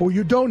 What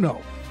you don't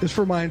know is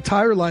for my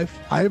entire life,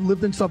 I have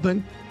lived in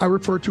something I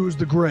refer to as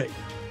the gray.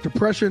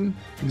 Depression,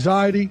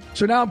 anxiety.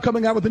 So now I'm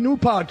coming out with a new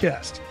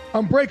podcast,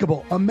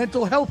 Unbreakable, a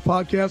mental health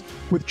podcast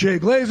with Jay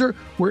Glazer,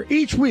 where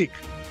each week,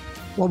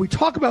 while we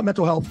talk about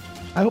mental health,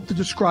 I hope to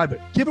describe it,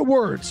 give it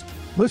words.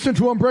 Listen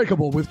to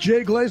Unbreakable with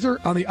Jay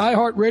Glazer on the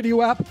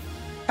iHeartRadio app,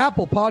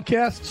 Apple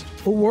Podcasts,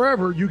 or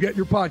wherever you get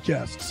your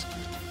podcasts.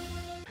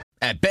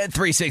 At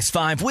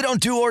Bet365, we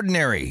don't do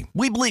ordinary.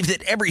 We believe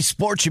that every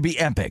sport should be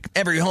epic.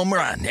 Every home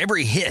run,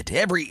 every hit,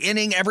 every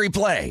inning, every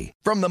play.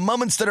 From the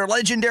moments that are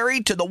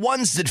legendary to the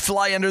ones that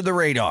fly under the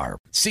radar.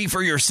 See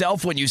for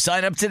yourself when you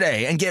sign up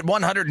today and get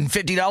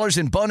 $150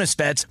 in bonus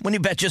bets when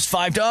you bet just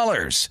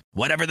 $5.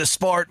 Whatever the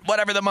sport,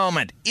 whatever the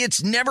moment,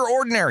 it's never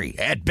ordinary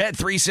at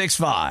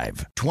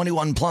Bet365.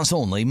 21 plus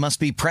only. Must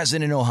be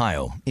present in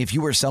Ohio. If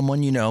you or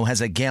someone you know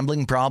has a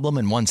gambling problem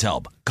and wants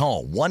help,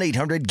 call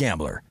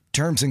 1-800-GAMBLER.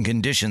 Terms and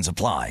conditions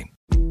apply.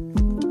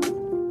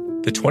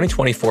 The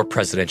 2024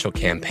 presidential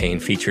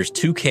campaign features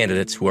two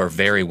candidates who are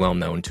very well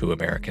known to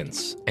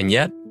Americans. And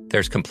yet,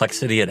 there's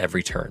complexity at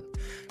every turn.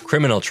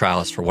 Criminal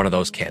trials for one of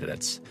those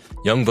candidates.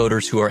 Young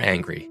voters who are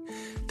angry.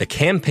 The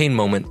Campaign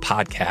Moment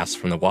podcast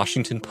from the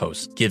Washington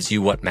Post gives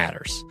you what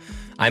matters.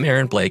 I'm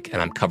Aaron Blake,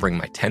 and I'm covering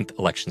my 10th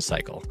election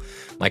cycle.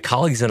 My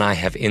colleagues and I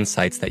have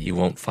insights that you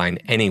won't find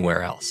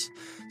anywhere else.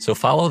 So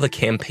follow The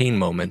Campaign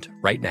Moment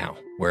right now,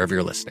 wherever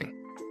you're listening.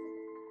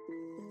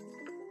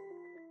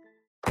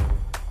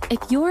 If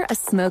you're a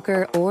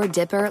smoker or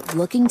dipper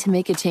looking to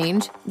make a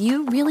change,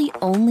 you really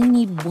only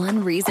need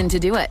one reason to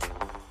do it.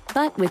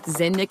 But with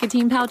Zyn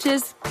nicotine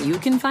pouches, you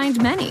can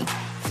find many.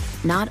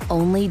 Not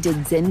only did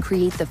Zyn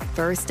create the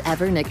first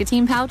ever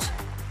nicotine pouch,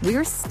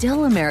 we're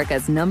still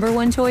America's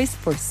 #1 choice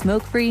for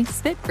smoke-free,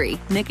 spit-free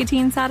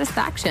nicotine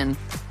satisfaction.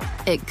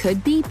 It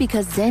could be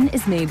because Zyn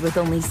is made with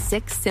only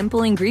 6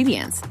 simple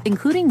ingredients,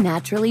 including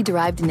naturally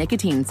derived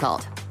nicotine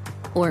salt.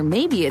 Or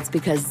maybe it's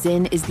because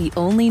Zyn is the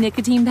only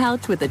nicotine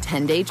pouch with a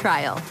 10-day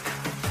trial.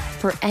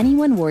 For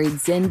anyone worried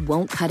Zyn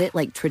won't cut it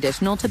like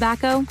traditional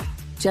tobacco,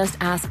 just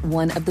ask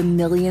one of the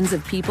millions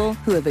of people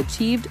who have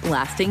achieved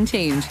lasting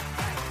change.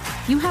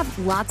 You have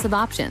lots of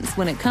options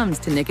when it comes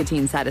to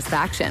nicotine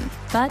satisfaction,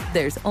 but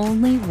there's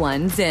only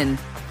one Zyn.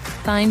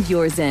 Find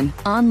your Zyn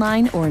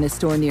online or in a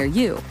store near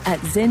you at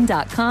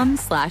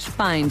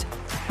zyn.com/find.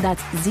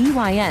 That's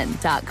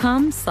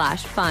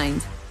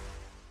ZYN.com/find.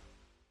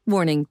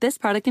 Warning, this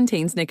product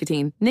contains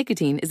nicotine.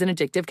 Nicotine is an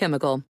addictive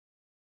chemical.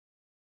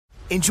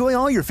 Enjoy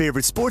all your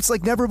favorite sports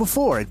like never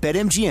before at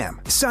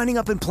BetMGM. Signing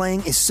up and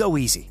playing is so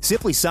easy.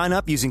 Simply sign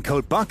up using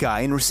code Buckeye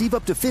and receive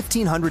up to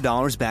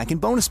 $1,500 back in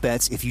bonus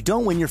bets if you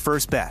don't win your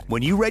first bet.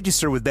 When you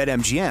register with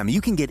BetMGM,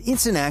 you can get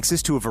instant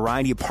access to a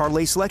variety of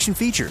parlay selection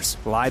features,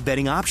 live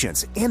betting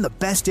options, and the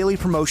best daily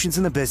promotions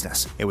in the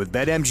business. And with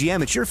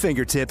BetMGM at your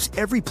fingertips,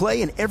 every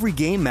play and every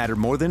game matter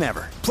more than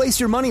ever. Place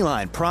your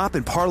moneyline, prop,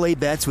 and parlay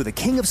bets with the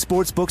king of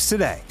sportsbooks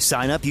today.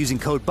 Sign up using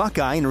code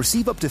Buckeye and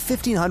receive up to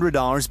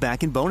 $1,500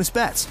 back in bonus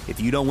bets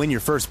if you don't win your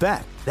first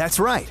bet. That's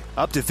right,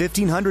 up to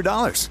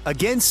 $1,500.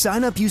 Again,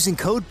 sign up using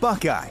code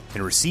Buckeye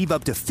and receive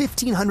up to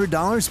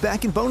 $1,500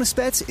 back in bonus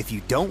bets if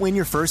you don't win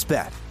your first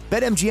bet.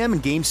 BetMGM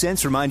and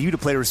GameSense remind you to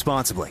play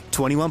responsibly.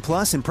 21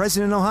 plus and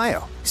present in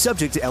Ohio.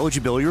 Subject to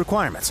eligibility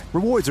requirements.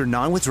 Rewards are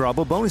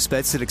non-withdrawable bonus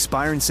bets that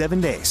expire in 7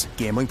 days.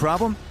 Gambling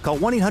problem? Call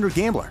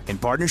 1-800-GAMBLER in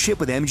partnership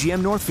with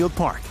MGM Northfield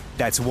Park.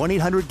 That's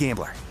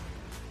 1-800-GAMBLER.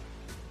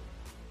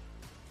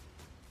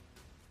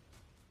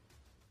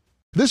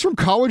 This from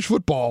college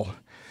football.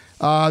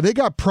 They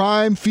got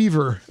prime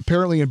fever,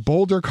 apparently, in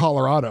Boulder,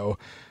 Colorado.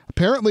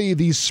 Apparently,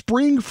 the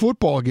spring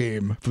football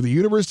game for the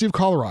University of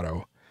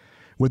Colorado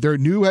with their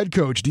new head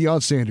coach,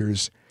 Deion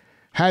Sanders,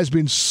 has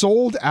been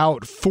sold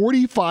out.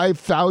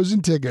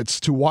 45,000 tickets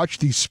to watch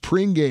the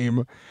spring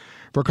game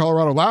for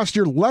Colorado. Last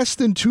year, less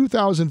than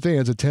 2,000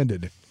 fans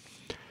attended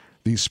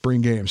the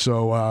spring game.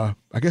 So I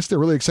guess they're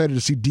really excited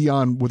to see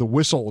Deion with a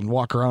whistle and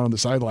walk around on the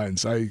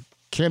sidelines. I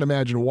can't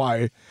imagine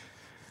why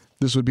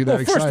this would be that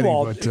exciting. First of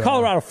all, but,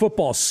 Colorado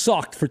football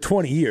sucked for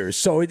 20 years,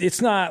 so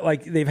it's not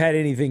like they've had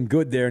anything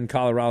good there in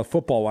Colorado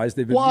football-wise.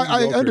 They've been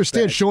I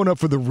understand showing up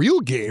for the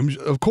real games,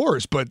 of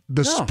course, but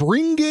the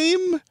spring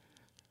game?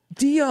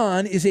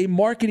 Deion is a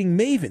marketing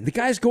maven. The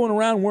guy's going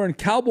around wearing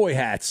cowboy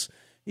hats.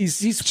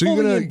 He's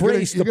fully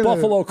embraced the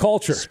Buffalo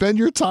culture. Spend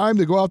your time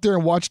to go out there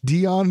and watch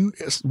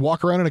Deion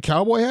walk around in a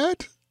cowboy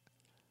hat?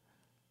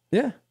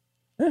 Yeah,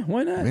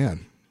 why not?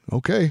 Man,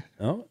 okay.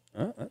 No,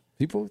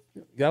 people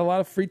got a lot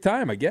of free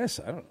time, I guess.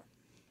 I don't know.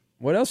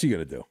 What else are you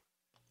going to do?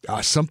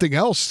 Something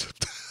else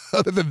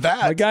other than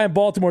that. The guy in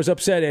Baltimore's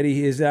upset,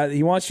 Eddie, is that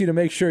he wants you to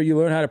make sure you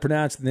learn how to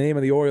pronounce the name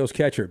of the Orioles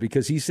catcher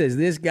because he says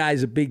this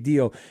guy's a big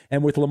deal.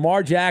 And with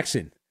Lamar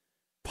Jackson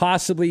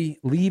possibly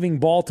leaving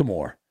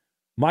Baltimore,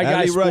 my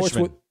guy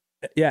Adley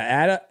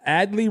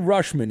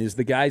Rutschman is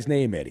the guy's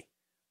name, Eddie.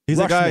 He's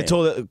the guy I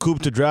told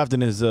Coop to draft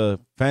in his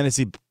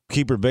fantasy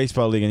keeper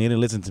baseball league, and he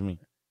didn't listen to me.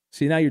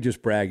 See, now you're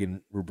just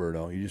bragging,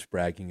 Roberto. You're just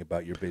bragging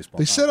about your baseball.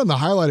 They said on the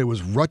highlight it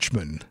was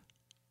Rutschman.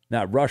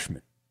 Not Rushman.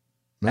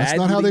 That's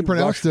not how they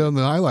pronounced it on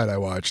the highlight I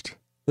watched.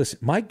 Listen,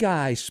 my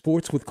guy,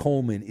 Sports with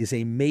Coleman, is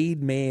a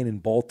made man in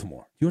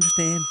Baltimore. You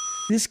understand?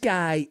 This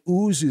guy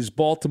oozes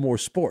Baltimore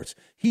sports.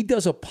 He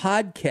does a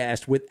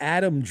podcast with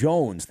Adam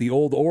Jones, the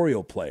old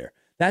Oriole player.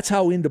 That's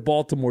how into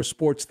Baltimore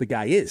sports the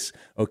guy is.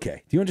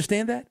 Okay. Do you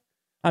understand that?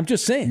 I'm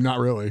just saying. Not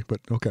really, but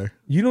okay.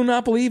 You do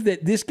not believe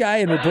that this guy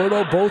and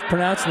Roberto both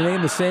pronounce the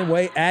name the same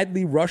way?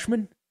 Adley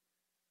Rushman?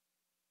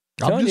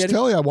 I'm just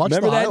telling you, I watched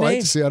the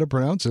highlight to see how to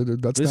pronounce it.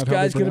 This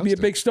guy's going to be a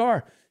big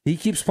star. He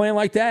keeps playing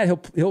like that.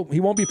 He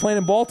won't be playing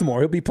in Baltimore.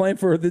 He'll be playing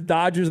for the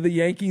Dodgers, or the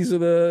Yankees, or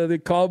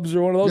the Cubs,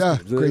 or one of those. Yeah,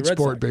 teams, great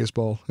sport,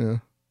 baseball. Yeah.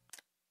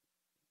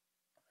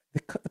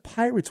 The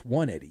Pirates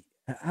won, Eddie.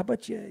 How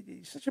about you?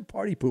 You're such a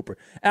party pooper.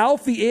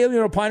 Alf, the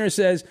Alien Opiner,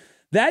 says,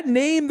 that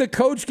Name the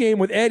Coach game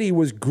with Eddie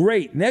was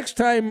great. Next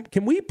time,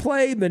 can we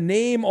play the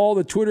name all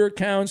the Twitter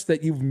accounts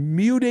that you've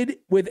muted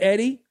with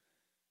Eddie?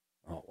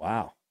 Oh,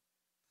 wow.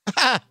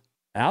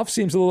 Alf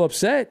seems a little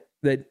upset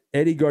that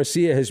Eddie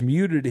Garcia has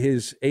muted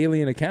his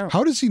Alien account.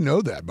 How does he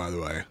know that, by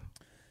the way?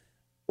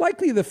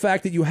 Likely the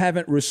fact that you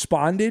haven't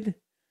responded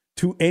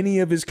to any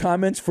of his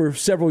comments for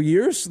several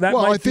years.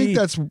 I think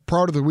that's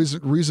part of the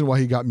reason why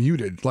he got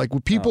muted. Like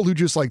with people who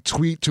just like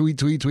tweet,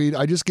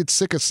 I just get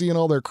sick of seeing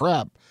all their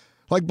crap.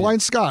 Like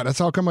Blind Scott, that's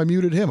how come I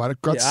muted him. I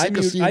got sick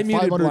of seeing 500. I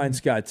muted Blind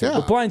Scott too. Yeah.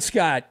 But Blind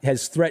Scott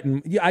has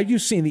threatened.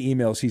 You've seen the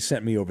emails he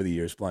sent me over the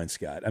years, Blind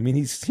Scott. I mean,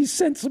 he's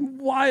sent some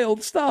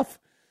wild stuff.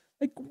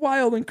 Like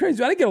wild and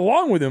crazy. I didn't get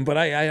along with him, but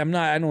I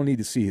don't need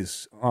to see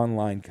his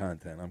online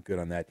content. I'm good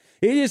on that.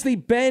 It is the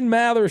Ben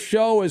Maller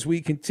Show as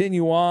we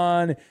continue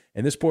on.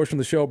 And this portion of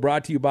the show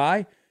brought to you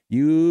by,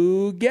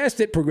 you guessed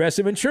it,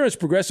 Progressive Insurance.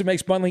 Progressive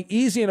makes bundling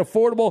easy and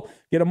affordable.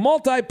 Get a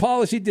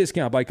multi-policy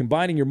discount by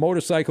combining your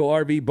motorcycle,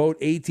 RV, boat,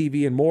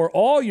 ATV, and more.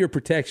 All your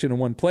protection in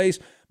one place.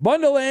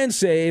 Bundle and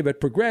save at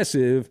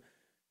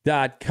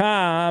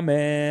Progressive.com.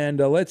 And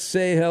let's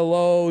say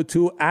hello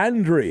to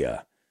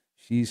Andrea.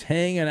 She's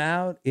hanging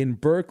out in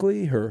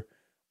Berkeley. Her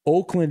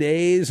Oakland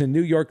A's and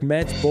New York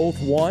Mets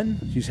both won.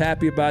 She's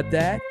happy about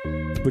that.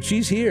 But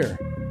she's here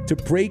to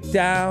break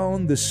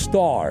down the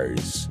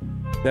stars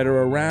that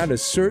are around a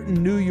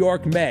certain New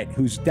York Met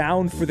who's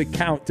down for the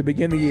count to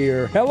begin the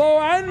year. Hello,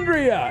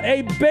 Andrea,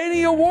 a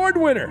Benny Award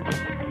winner.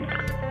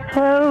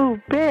 Hello,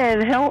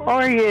 Ben. How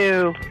are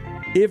you?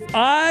 If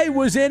I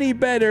was any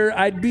better,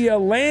 I'd be a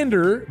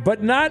Lander,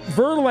 but not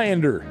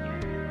Verlander.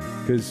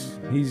 Because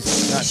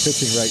he's not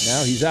pitching right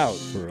now. He's out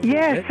for a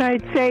little bit.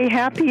 I'd say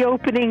happy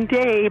opening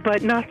day,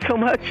 but not so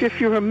much if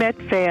you're a Met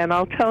fan,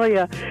 I'll tell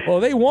you. Well,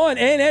 they won.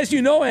 And as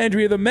you know,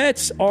 Andrea, the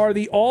Mets are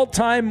the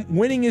all-time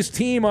winningest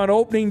team on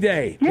opening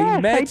day. Yes,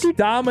 the Mets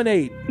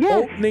dominate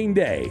opening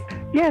day.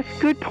 Yes,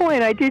 good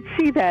point. I did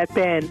see that,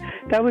 Ben.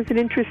 That was an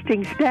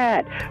interesting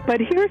stat.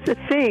 But here's the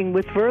thing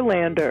with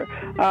Verlander.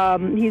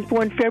 He's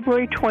born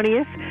February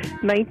 20th,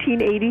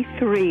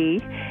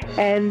 1983,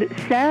 and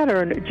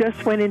Saturn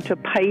just went into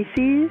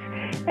Pisces,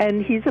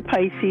 and he's a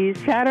Pisces.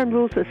 Saturn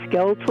rules the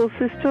skeletal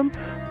system,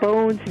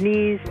 bones,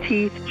 knees,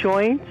 teeth,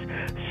 joints.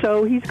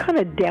 So he's kind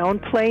of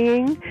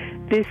downplaying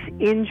this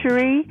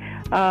injury,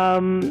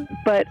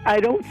 but I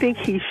don't think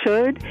he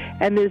should.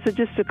 And there's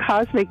just a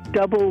cosmic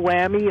double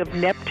whammy of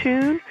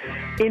Neptune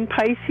in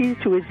Pisces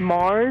to his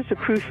Mars, a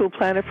crucial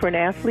planet for an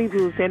athlete,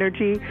 rules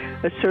energy,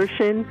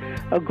 assertion,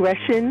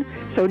 aggression.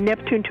 So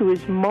Neptune to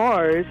his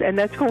Mars, and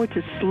that's going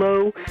to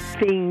slow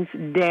things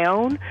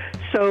down.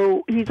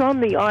 So he's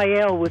on the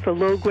IL with a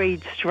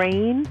low-grade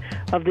strain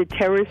of the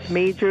teres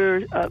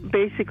major,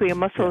 basically a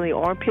muscle in the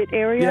armpit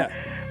area.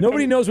 Yeah.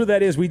 Nobody knows what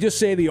that is. We just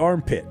say the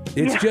armpit.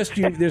 It's just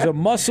you. There's a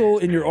muscle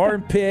in your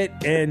armpit,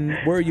 and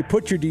where you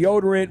put your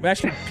deodorant.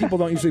 Actually, people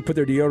don't usually put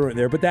their deodorant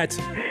there, but that's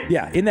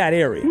in that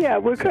area. Yeah,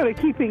 we're kind of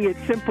keeping it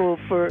simple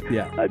for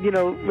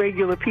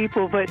regular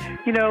people. But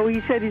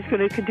he said he's going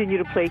to continue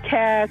to play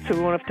catch, so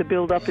we won't have to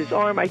build up his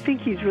arm. I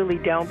think he's really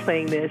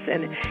downplaying this,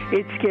 and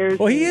it scares me.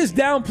 Well, he is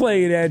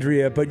downplaying it,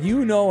 Andrea, but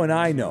you know and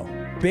I know,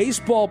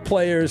 baseball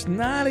players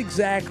not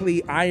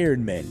exactly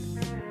Iron Men.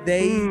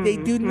 They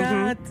do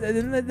not.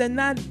 They're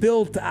not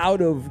built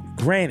out of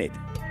granite.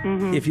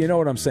 If you know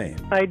what I'm saying.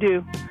 I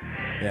do.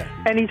 Yeah.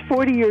 And he's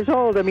 40 years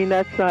old. I mean,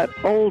 that's not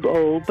old,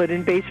 but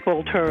in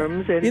baseball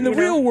terms. And, in the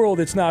real world,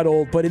 it's not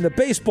old, but in the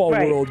baseball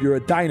world, you're a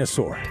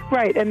dinosaur.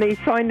 Right, and they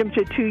signed him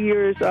to 2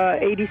 years,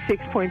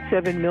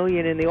 $86.7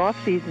 million in the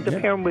offseason to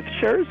pair him with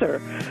Scherzer.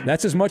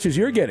 That's as much as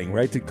you're getting,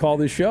 right, to call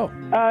this show.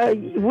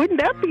 Wouldn't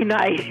that be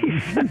nice?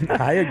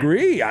 I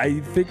agree.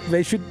 I think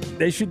they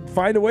should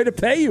find a way to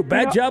pay you.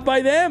 Bad job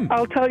by them.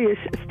 I'll tell you,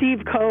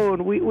 Steve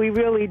Cohen, we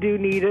really do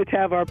need to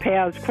have our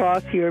paths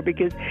cross here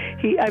because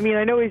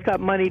I know he's got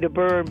money to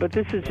burn, but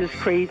this is just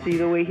crazy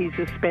the way he's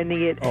just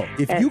spending it. Oh,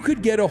 if you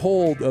could get a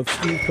hold of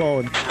Steve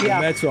Cohen, the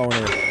Mets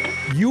owner,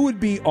 you would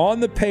be on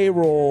the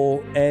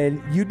payroll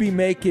and you'd be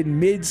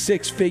making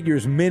mid-six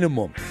figures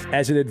minimum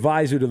as an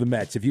advisor to the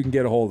Mets if you can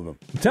get a hold of him.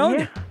 I'm telling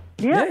you.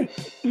 Yeah,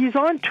 he's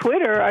on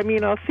Twitter. I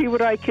mean, I'll see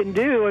what I can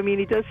do. I mean,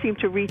 he does seem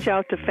to reach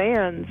out to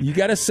fans. You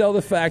got to sell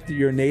the fact that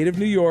you're a native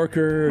New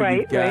Yorker.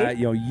 Right, You've got,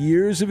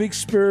 years of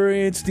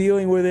experience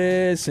dealing with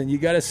this, and you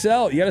got to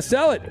sell. You got to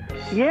sell it.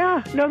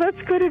 Yeah, no,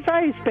 that's good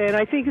advice, Ben.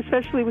 I think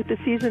especially with the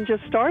season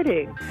just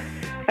starting,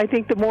 I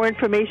think the more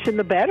information,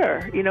 the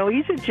better.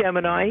 He's a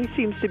Gemini. He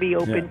seems to be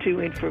open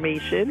to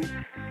information.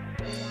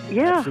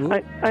 Yeah,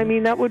 I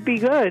mean, that would be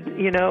good.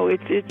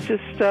 It's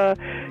just,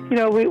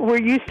 we're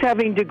used to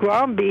having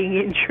DeGrom being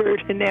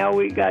injured, and now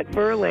we got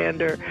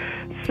Verlander.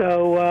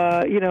 So,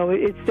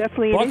 it's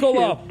definitely an issue.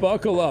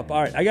 Buckle up.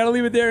 All right, I got to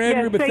leave it there,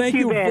 Andrew, but thank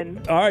you.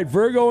 Ben. All right,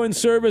 Virgo in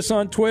Service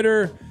on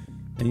Twitter,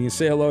 and you can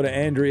say hello to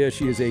Andrea.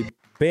 She is a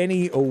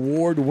Benny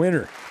Award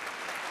winner.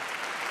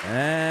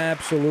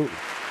 Absolutely.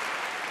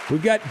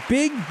 We've got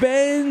Big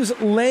Ben's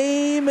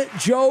lame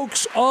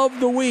jokes of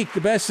the week. The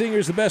best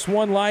singers, the best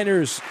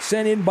one-liners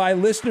sent in by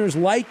listeners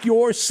like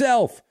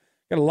yourself.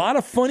 Got a lot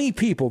of funny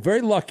people. Very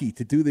lucky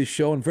to do this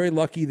show, and very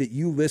lucky that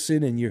you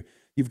listen, and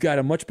you've got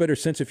a much better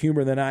sense of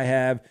humor than I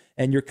have,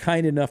 and you're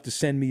kind enough to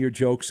send me your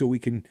jokes so we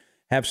can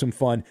have some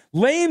fun.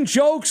 Lame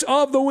jokes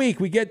of the week.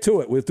 We get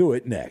to it. We'll do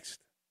it next.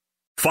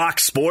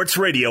 Fox Sports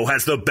Radio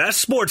has the best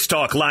sports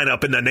talk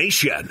lineup in the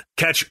nation.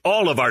 Catch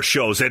all of our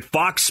shows at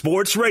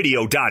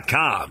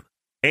foxsportsradio.com.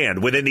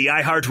 And within the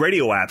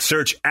iHeartRadio app,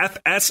 search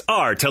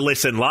FSR to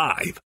listen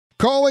live.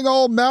 Calling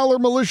all Maller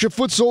Militia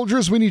foot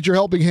soldiers, we need your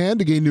helping hand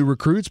to gain new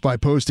recruits by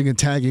posting and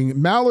tagging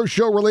Maller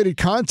Show-related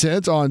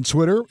content on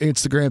Twitter,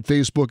 Instagram,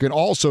 Facebook, and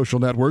all social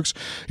networks.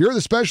 You're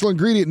the special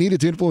ingredient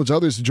needed to influence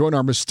others to join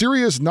our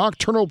mysterious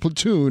nocturnal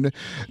platoon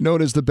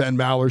known as the Ben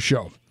Maller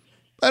Show.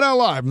 And now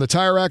live from the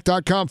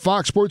TireRack.com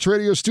Fox Sports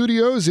Radio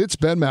studios, it's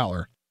Ben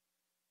Maller.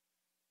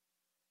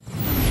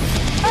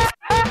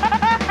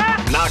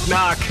 Knock,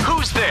 knock.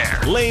 Who's there?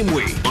 Lame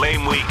Week.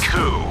 Lame Week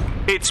who?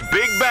 It's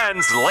Big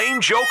Ben's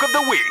Lame Joke of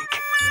the Week.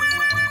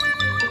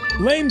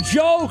 Lame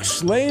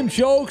jokes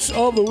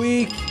of the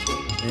week.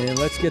 And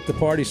let's get the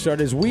party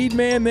started. Is Weed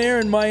Man there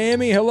in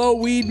Miami? Hello,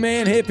 Weed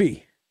Man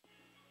Hippie.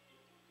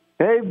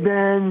 Hey,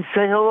 Ben.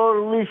 Say hello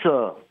to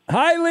Lisa.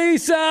 Hi,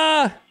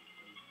 Lisa.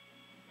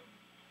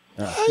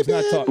 She's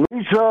not talking.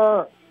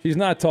 Lisa. She's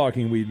not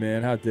talking, Weed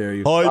Man. How dare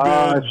you?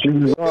 Hi, Ben.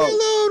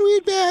 Hello,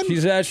 Weed Man.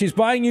 She's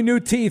buying you new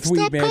teeth, Stop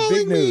Weed Man.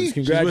 Big me. news. Congratulations.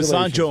 She's with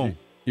Sancho.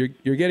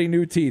 You're getting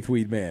new teeth,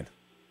 Weed Man.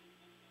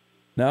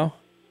 No?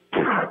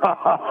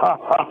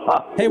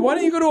 Hey, why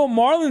don't you go to a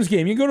Marlins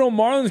game? You can go to a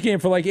Marlins game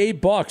for like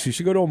 $8. You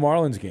should go to a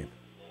Marlins game.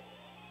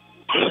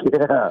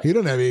 Yeah. You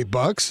don't have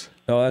 $8.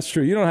 Oh, that's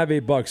true. You don't have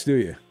 $8, do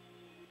you?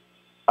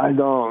 I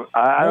don't.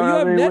 I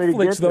don't you have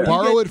Netflix, though.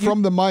 Borrow it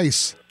from the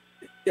mice.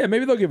 Yeah,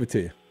 maybe they'll give it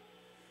to you.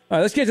 All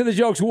right, let's get to the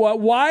jokes.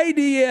 Why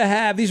do you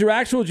have, these are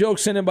actual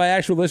jokes sent in by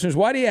actual listeners,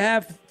 why do you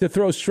have to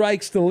throw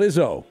strikes to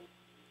Lizzo?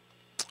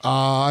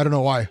 I don't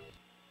know why.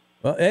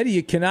 Well, Eddie,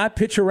 you cannot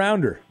pitch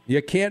around her.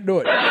 You can't do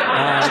it.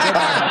 That's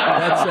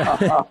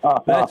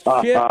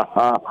Chip,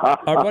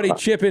 our buddy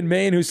Chip in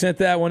Maine, who sent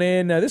that one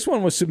in. This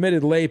one was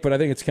submitted late, but I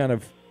think it's kind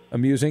of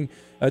amusing.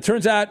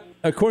 Turns out,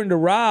 according to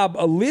Rob,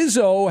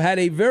 Lizzo had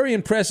a very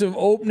impressive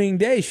opening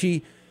day.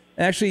 She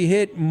actually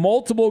hit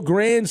multiple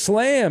grand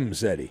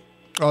slams, Eddie.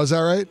 Oh, is that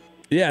right?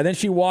 Yeah, then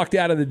she walked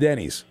out of the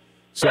Denny's.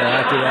 So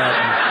after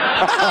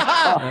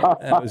that,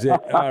 that was it.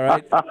 All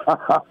right.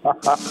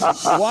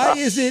 Why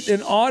is it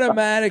an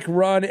automatic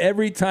run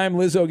every time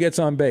Lizzo gets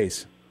on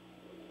base?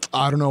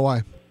 I don't know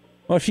why.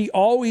 Well, she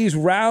always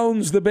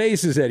rounds the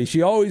bases, Eddie.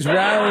 She always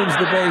rounds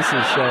the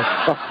bases. So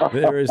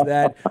there is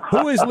that.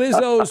 Who is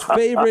Lizzo's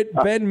favorite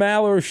Ben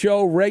Maller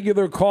Show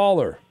regular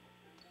caller?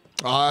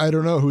 I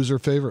don't know. Who's her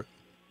favorite?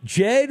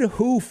 Jed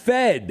Who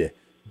Fed.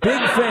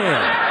 Big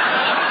fan.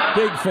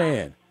 Big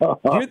fan. You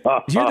hear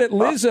that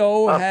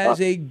Lizzo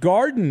has a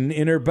garden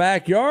in her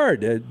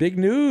backyard. Big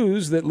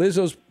news that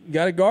Lizzo's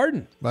got a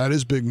garden. That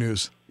is big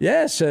news.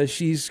 Yes,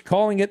 she's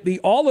calling it the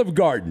Olive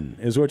Garden,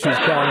 is what she's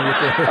calling it.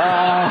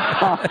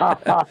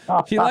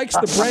 She likes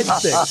the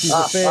breadsticks. She's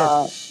a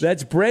fan.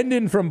 That's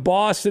Brendan from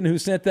Boston who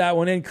sent that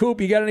one in.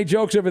 Coop, you got any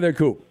jokes over there,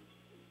 Coop?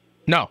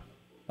 No.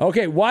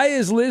 Okay, why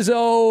is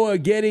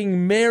Lizzo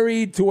getting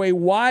married to a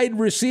wide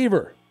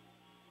receiver?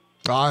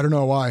 I don't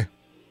know why.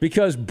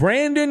 Because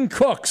Brandon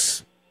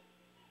Cooks.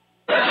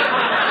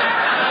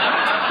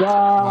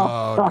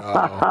 Oh,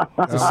 no.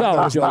 That's a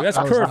solid joke. That's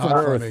Kurt from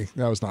Earth. Funny.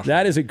 That was not funny.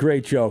 That is a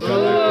great joke. I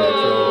like that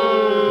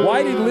joke.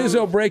 Why did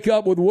Lizzo break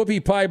up with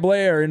Whoopi Pie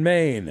Blair in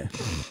Maine?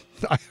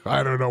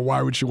 I don't know.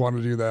 Why would she want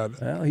to do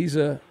that? Well, he's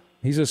a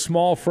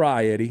small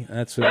fry, Eddie.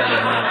 That's what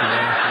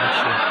happened.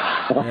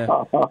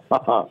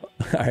 All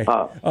right.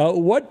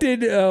 What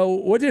did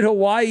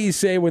Hawaii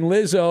say when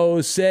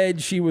Lizzo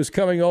said she was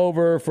coming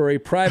over for a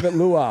private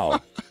luau?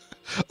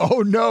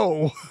 Oh,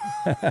 no.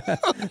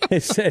 They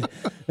said,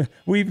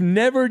 we've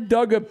never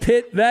dug a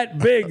pit that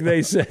big,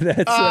 they said.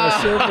 That's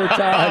Surfer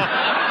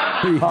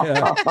Todd,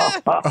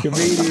 the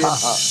comedian,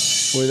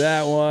 with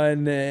that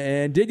one.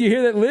 And did you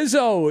hear that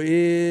Lizzo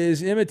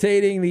is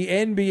imitating the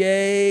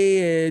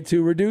NBA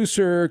to reduce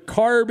her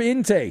carb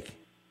intake?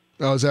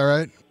 Oh, is that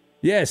right?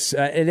 Yes.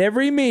 At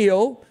every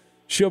meal,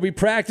 she'll be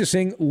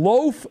practicing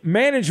loaf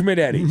management,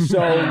 Eddie. So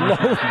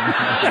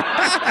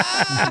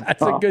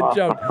that's a good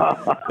joke.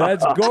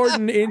 That's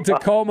Gordon in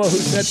Tacoma who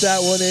sent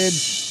that one in.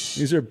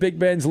 These are Big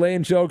Ben's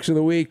lame jokes of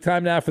the week.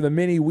 Time now for the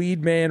mini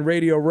Weed Man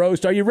Radio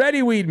Roast. Are you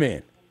ready, Weed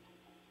Man?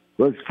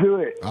 Let's do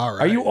it. All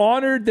right. Are you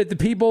honored that the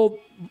people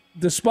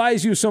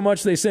despise you so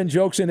much they send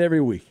jokes in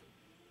every week?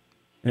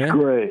 Yeah?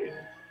 Great.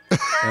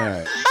 All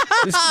right.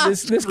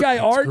 This guy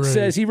Art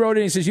says, he wrote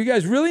in, he says, you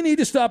guys really need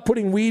to stop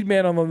putting Weed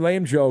Man on the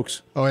lame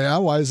jokes. Oh, yeah?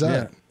 Why is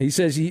that? Yeah. He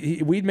says,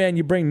 Weed Man,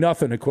 you bring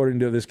nothing, according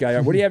to this guy.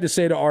 What do you have to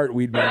say to Art,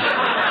 Weed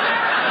Man?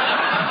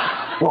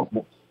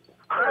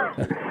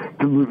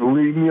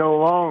 Leave me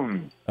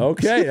alone.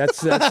 Okay, that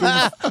seems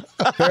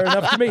fair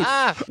enough to me.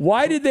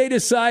 Why did they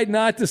decide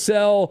not to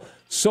sell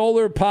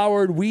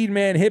solar-powered Weed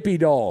Man hippie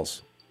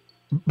dolls?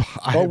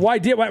 Why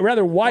did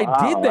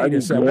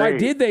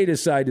they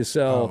decide to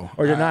sell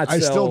or to not sell? I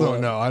still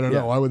don't know. I don't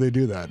know. Why would they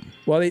do that?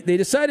 Well, they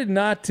decided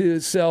not to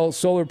sell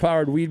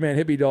solar-powered Weed Man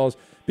hippie dolls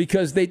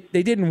because they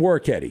didn't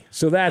work, Eddie.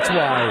 So that's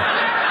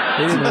why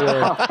they didn't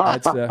work.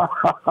 That's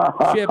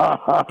Chip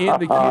in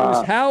the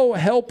Q's. How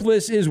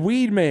helpless is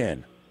Weed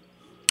Man?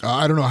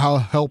 I don't know. How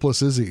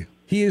helpless is he?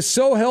 He is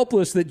so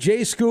helpless that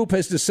Jay Scoop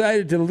has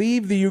decided to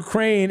leave the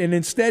Ukraine and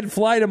instead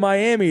fly to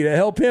Miami to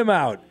help him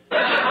out.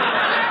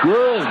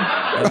 Good.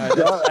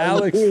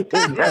 Alex. The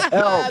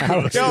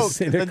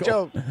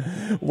joke.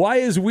 Why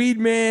is Weed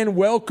Man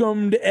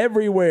welcomed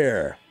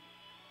everywhere?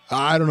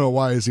 I don't know.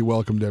 Why is he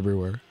welcomed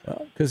everywhere?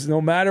 Because no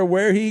matter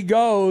where he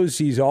goes,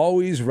 he's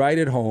always right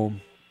at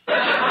home.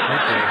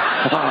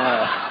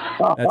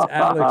 That's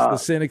Alex the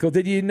Cynical.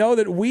 Did you know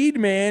that Weed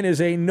Man is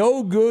a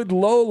no-good,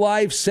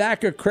 low-life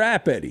sack of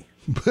crap, Eddie?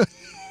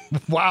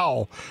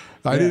 Wow.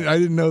 I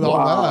didn't know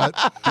all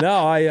that.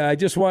 No, I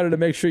just wanted to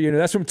make sure you know.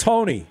 That's from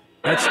Tony.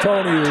 That's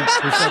Tony who sent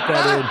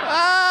that in.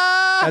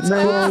 That's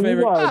Cool's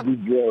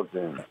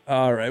favorite.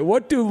 All right.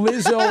 What do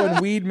Lizzo and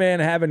Weed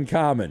Man have in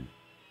common?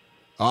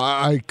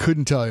 I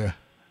couldn't tell you.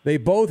 They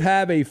both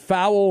have a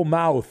foul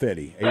mouth,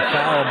 Eddie.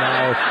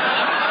 A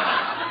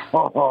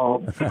foul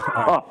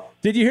mouth.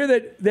 Did you hear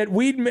that did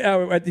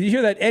you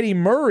hear that Eddie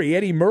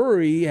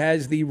Murray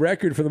has the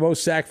record for the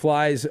most sack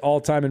flies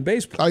all time in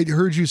baseball? I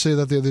heard you say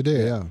that the other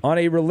day, yeah. On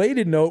a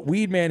related note,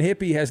 Weed Man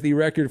Hippie has the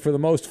record for the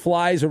most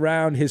flies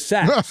around his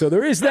sack. So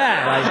there is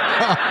that.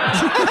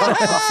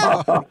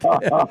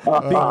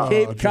 The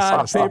Cape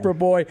Cod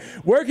Paperboy.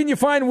 Where can you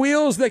find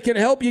wheels that can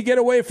help you get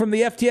away from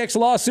the FTX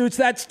lawsuits?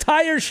 That's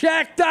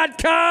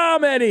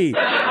TireShack.com, Eddie.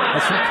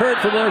 That's from Kurt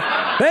from Earth.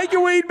 Thank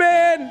you, Weed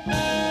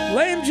Man.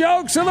 Lame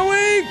jokes of the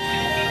week.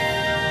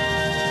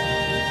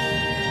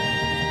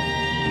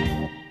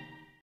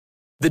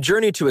 The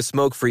journey to a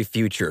smoke-free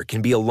future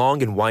can be a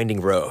long and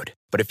winding road.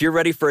 But if you're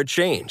ready for a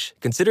change,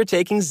 consider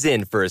taking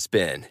Zyn for a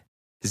spin.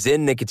 Zyn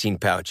nicotine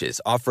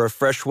pouches offer a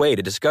fresh way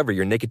to discover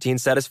your nicotine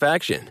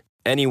satisfaction.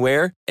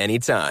 Anywhere,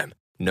 anytime.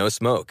 No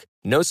smoke,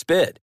 no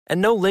spit,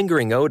 and no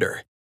lingering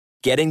odor.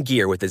 Get in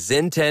gear with the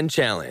Zyn 10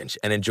 Challenge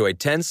and enjoy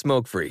 10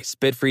 smoke-free,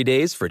 spit-free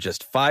days for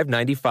just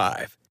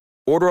 $5.95.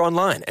 Order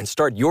online and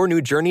start your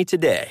new journey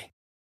today.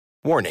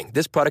 Warning,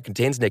 this product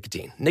contains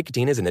nicotine.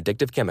 Nicotine is an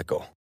addictive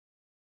chemical.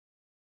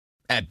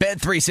 At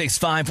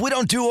Bet365, we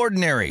don't do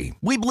ordinary.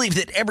 We believe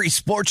that every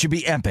sport should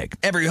be epic.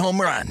 Every home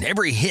run,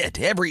 every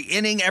hit, every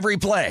inning, every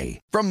play.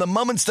 From the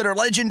moments that are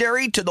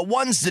legendary to the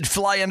ones that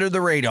fly under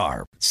the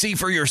radar. See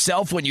for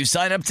yourself when you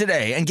sign up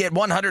today and get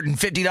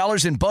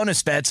 $150 in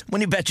bonus bets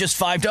when you bet just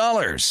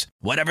 $5.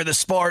 Whatever the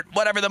sport,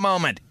 whatever the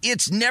moment,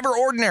 it's never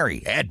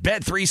ordinary at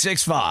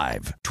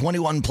Bet365.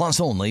 21 plus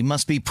only.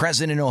 Must be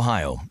present in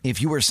Ohio.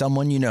 If you or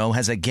someone you know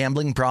has a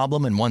gambling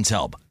problem and wants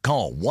help,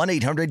 call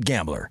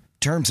 1-800-GAMBLER.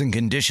 Terms and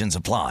conditions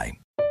apply.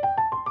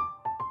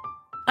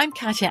 I'm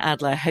Katya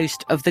Adler,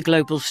 host of The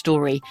Global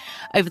Story.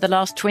 Over the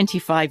last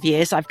 25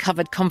 years, I've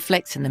covered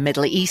conflicts in the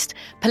Middle East,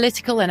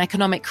 political and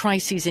economic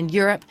crises in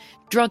Europe,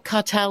 drug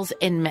cartels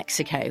in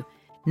Mexico.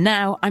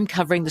 Now I'm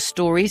covering the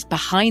stories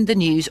behind the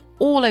news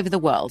all over the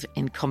world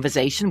in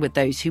conversation with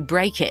those who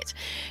break it.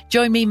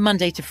 Join me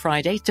Monday to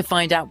Friday to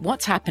find out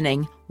what's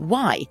happening,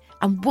 why,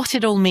 and what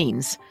it all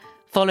means.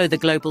 Follow The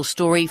Global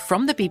Story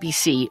from the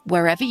BBC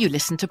wherever you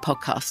listen to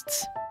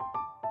podcasts.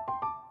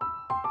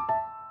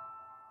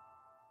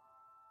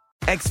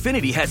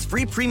 Xfinity has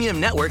free premium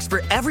networks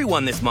for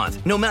everyone this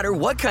month, no matter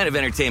what kind of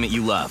entertainment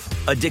you love.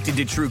 Addicted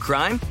to true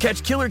crime?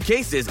 Catch killer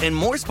cases and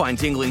more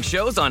spine-tingling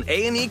shows on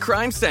A&E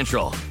Crime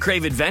Central.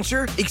 Crave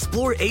adventure?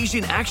 Explore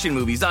Asian action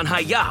movies on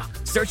Hi-Ya.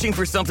 Searching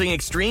for something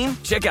extreme?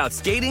 Check out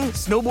skating,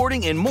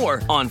 snowboarding, and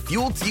more on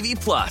Fuel TV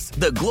Plus,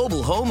 the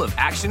global home of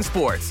action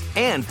sports.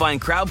 And find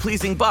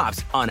crowd-pleasing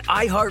bops on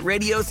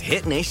iHeartRadio's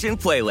Hit Nation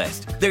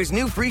playlist. There's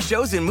new free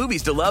shows and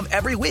movies to love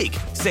every week.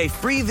 Say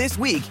free this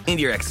week in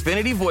your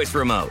Xfinity voice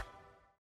remote.